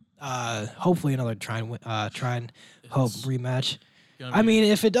hopefully another Trine Hope rematch. I mean,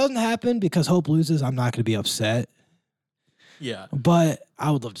 if it doesn't happen because Hope loses, I'm not going to be upset. Yeah. But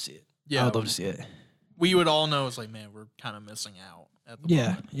I would love to see it. Yeah. I would love to see it. We would all know it's man, we're kind of missing out at the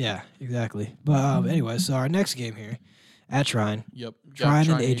moment. Yeah, exactly. But anyway, so our next game here at Trine. Yep. Trine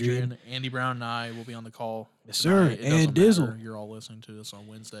and Adrian. Andy Brown and I will be on the call. Yes, sir. And Dizzle. You're all listening to this on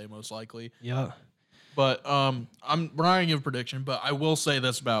Wednesday, most likely. Yeah. But we're not going to give a prediction, but I will say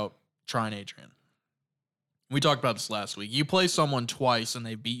this about Trine Adrian. We talked about this last week. You play someone twice and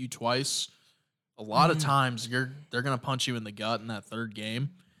they beat you twice. A lot of times they're going to punch you in the gut in that 3rd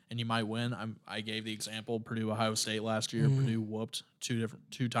game, and you might win. I gave the example Purdue Ohio State last year. Purdue whooped two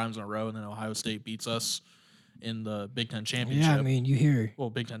times in a row, and then Ohio State beats us in the Big Ten championship. Yeah, I mean, you hear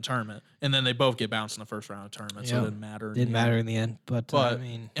Big Ten tournament, and then they both get bounced in the first round of tournament, so it didn't matter. Didn't matter in the end, but I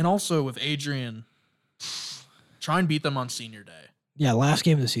mean, and also with Adrian, try and beat them on senior day. Yeah, last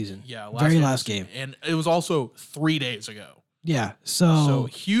game of the season. Yeah, last game, and it was also 3 days ago. Yeah, so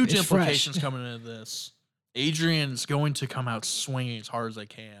huge implications coming into this. Adrian's going to come out swinging as hard as they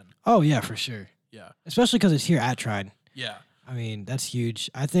can. Oh yeah, for sure. Yeah, especially because it's here at Trine. Yeah, I mean that's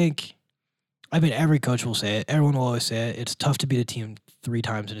huge. I mean every coach will say it. Everyone will always say it. It's tough to beat a team 3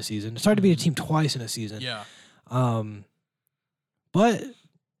 times in a season. It's hard to beat a team twice in a season. Yeah. But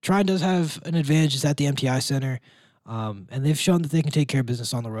Trine does have an advantage. It's at the MTI Center. And they've shown that they can take care of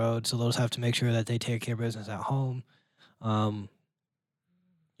business on the road, so they'll just have to make sure that they take care of business at home.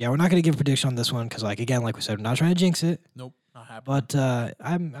 Yeah, we're not going to give a prediction on this one because, like we said, we're not trying to jinx it. Nope, not happening. But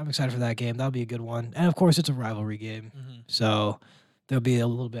I'm excited for that game. That'll be a good one. And, of course, it's a rivalry game, so there'll be a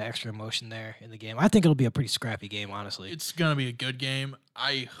little bit extra emotion there in the game. I think it'll be a pretty scrappy game, honestly. It's going to be a good game.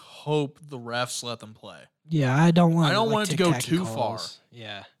 I hope the refs let them play. Yeah, I don't want it to go too far.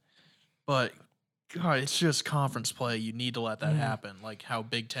 Yeah. But God, it's just conference play. You need to let that happen, like how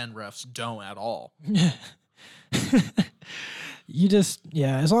Big Ten refs don't at all. You just,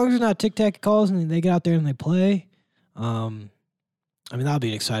 as long as it's not tic-tac calls and they get out there and they play, I mean, that'll be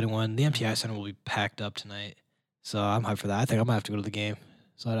an exciting one. The MTI Center will be packed up tonight, so I'm hyped for that. I think I'm going to have to go to the game.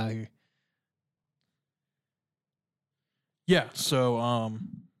 Slide out here. Yeah, so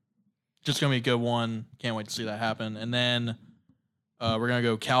just going to be a good one. Can't wait to see that happen. And then we're going to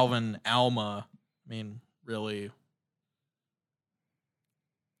go Calvin Alma. I mean, really.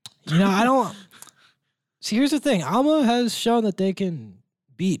 I don't. See, here's the thing. Alma has shown that they can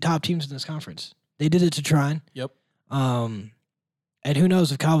beat top teams in this conference. They did it to Trine. Yep. And who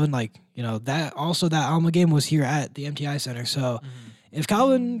knows if Calvin, that Alma game was here at the MTI Center. So if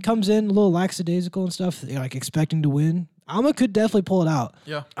Calvin comes in a little lackadaisical and stuff, expecting to win, Alma could definitely pull it out.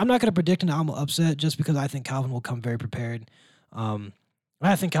 Yeah. I'm not going to predict an Alma upset just because I think Calvin will come very prepared. I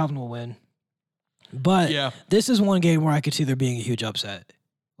think Calvin will win. But this is one game where I could see there being a huge upset.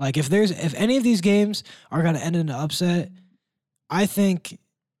 Like if any of these games are going to end in an upset, I think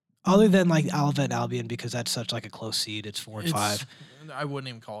other than like Olivet and Albion, because that's such like a close seed, it's 4 and 5. I wouldn't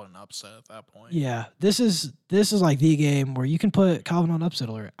even call it an upset at that point. Yeah, this is like the game where you can put Calvin on upset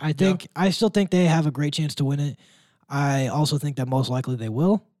alert. I still think they have a great chance to win it. I also think that most likely they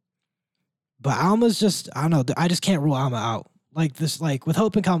will. But Alma's just, I don't know, I just can't rule Alma out. Like this, like with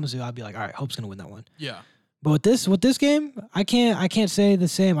Hope and Kalamazoo, I'd be like, all right, Hope's gonna win that one. Yeah. But with this game, I can't say the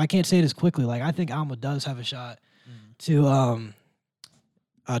same. I can't say it as quickly. Like I think Alma does have a shot to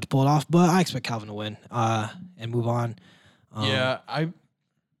pull it off. But I expect Calvin to win and move on. It's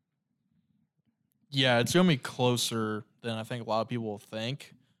gonna be closer than I think a lot of people will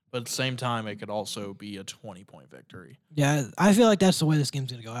think. But at the same time, it could also be a 20-point victory. Yeah, I feel like that's the way this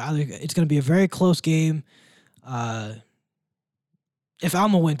game's gonna go. Either it's gonna be a very close game. If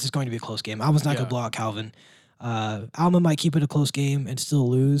Alma wins, it's going to be a close game. Alma's not going to blow out Calvin. Alma might keep it a close game and still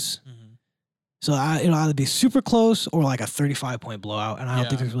lose. So it'll either be super close or like a 35-point blowout, and I don't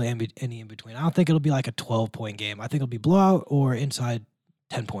think there's really any in between. I don't think it'll be like a 12-point game. I think it'll be blowout or inside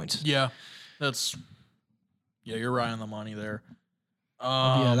 10 points. Yeah, you're right on the money there.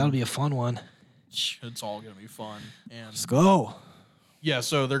 That'll be a fun one. It's all going to be fun. And let's go. Yeah,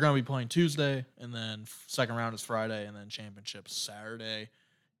 so they're going to be playing Tuesday, and then second round is Friday, and then championship Saturday.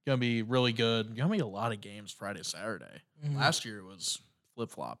 Going to be really good. Going to be a lot of games Friday, Saturday. Last year it was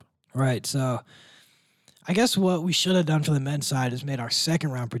flip-flop. Right, so I guess what we should have done for the men's side is made our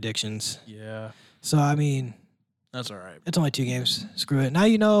second round predictions. Yeah. So, I mean, that's all right. It's only 2 games. Screw it. Now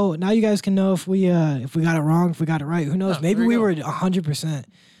now you guys can know if we got it wrong, if we got it right. Who knows? Maybe we were 100%.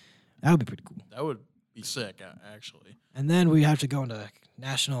 That would be pretty cool. That would be sick, actually. And then we have to go into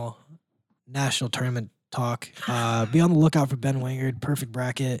national tournament talk. Be on the lookout for Ben Wingard, perfect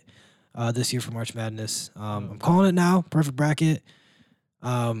bracket this year for March Madness. I'm calling it now, perfect bracket.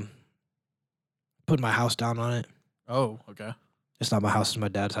 Putting my house down on it. Oh, okay. It's not my house; it's my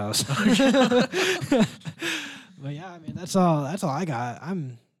dad's house. But yeah, I mean that's all I got.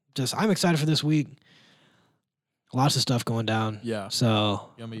 I'm excited for this week. Lots of stuff going down. Yeah.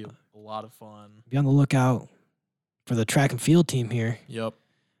 So it's gonna be a lot of fun. Be on the lookout for the track and field team here. Yep.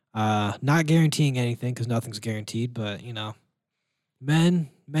 Not guaranteeing anything because nothing's guaranteed, but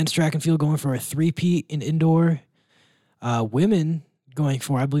men's track and field going for a 3-peat in indoor. Women going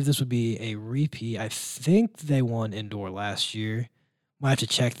for, I believe this would be a repeat. I think they won indoor last year. Might have to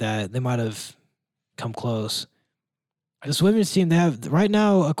check that. They might have come close. This women's team, they have right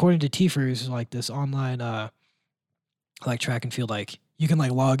now, according to Tifers, like this online, like track and field, like you can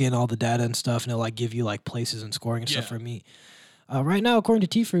like log in all the data and stuff, and it'll like give you like places and scoring and stuff for a meet. Right now, according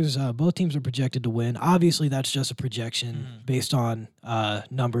to Tifers, both teams are projected to win. Obviously, that's just a projection based on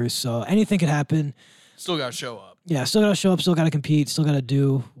numbers, so anything could happen. Still got to show up. Yeah, still got to show up, still got to compete, still got to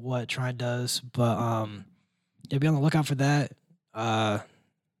do what Trine does. But yeah, be on the lookout for that.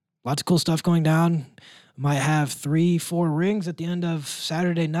 Lots of cool stuff going down. Might have 3-4 rings at the end of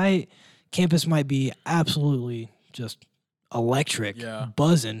Saturday night. Campus might be absolutely just electric,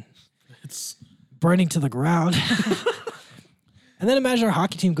 buzzing. It's burning to the ground. And then imagine our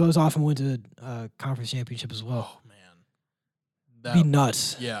hockey team goes off and wins a conference championship as well. Oh, man. That'd be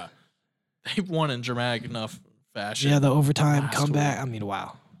nuts. Yeah. They won in dramatic enough fashion. Yeah, the overtime comeback. I mean,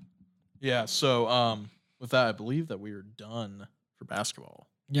 wow. Yeah, so with that, I believe that we are done for basketball.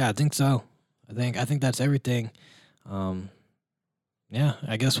 Yeah, I think so. I think that's everything. Yeah,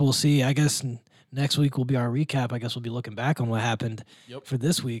 I guess we'll see. I guess next week will be our recap. I guess we'll be looking back on what happened for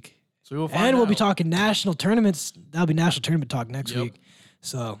this week. So we'll be talking national tournaments. That'll be national tournament talk next week.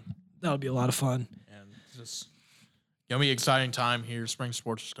 So that'll be a lot of fun. And just gonna be an exciting time here. Spring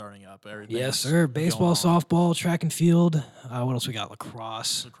sports are starting up. Yes, sir. Baseball, softball, track and field. What else we got?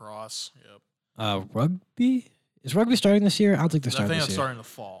 Lacrosse. Yep. Rugby. Is rugby starting this year? I don't think they're starting this year. I think it's starting in the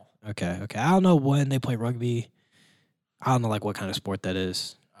fall. Okay. I don't know when they play rugby. I don't know like what kind of sport that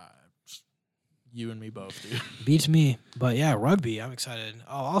is. You and me both, dude. Beats me. But yeah, rugby. I'm excited.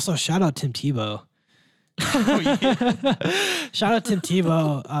 Oh, also shout out Tim Tebow. Shout out Tim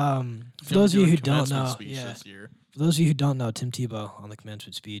Tebow. For those of you who don't know, for those of you who don't know, Tim Tebow on the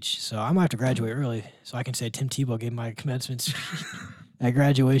commencement speech. So I might have to graduate early so I can say Tim Tebow gave my commencement speech at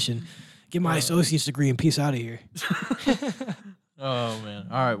graduation. Get my associate's degree and peace out of here. Oh, man.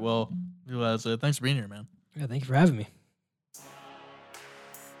 All right. Well, that's it. Thanks for being here, man. Yeah, thank you for having me.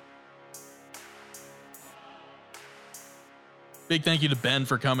 Big thank you to Ben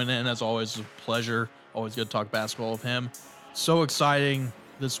for coming in. As always, it's a pleasure. Always good to talk basketball with him. So exciting.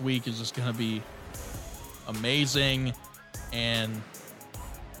 This week is just going to be amazing. And,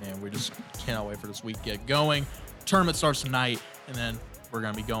 man, we just cannot wait for this week to get going. Tournament starts tonight, and then we're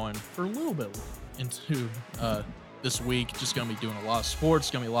going to be going for a little bit into this week. Just going to be doing a lot of sports.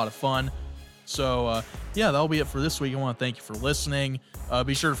 It's going to be a lot of fun. So, yeah, that'll be it for this week. I want to thank you for listening.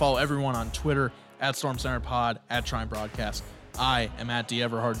 Be sure to follow everyone on Twitter, at Storm Center Pod, at Trine Broadcast. I am at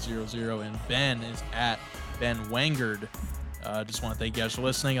DEverhard00, and Ben is at Ben Wangard. Just want to thank you guys for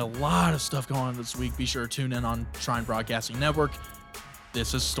listening. A lot of stuff going on this week. Be sure to tune in on Trine Broadcasting Network.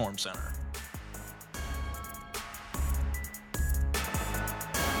 This is Storm Center.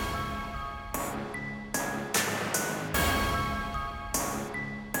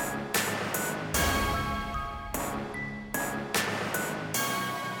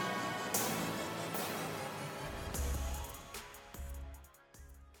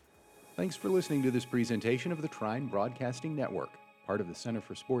 Thanks for listening to this presentation of the Trine Broadcasting Network, part of the Center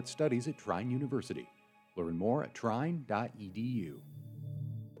for Sports Studies at Trine University. Learn more at trine.edu.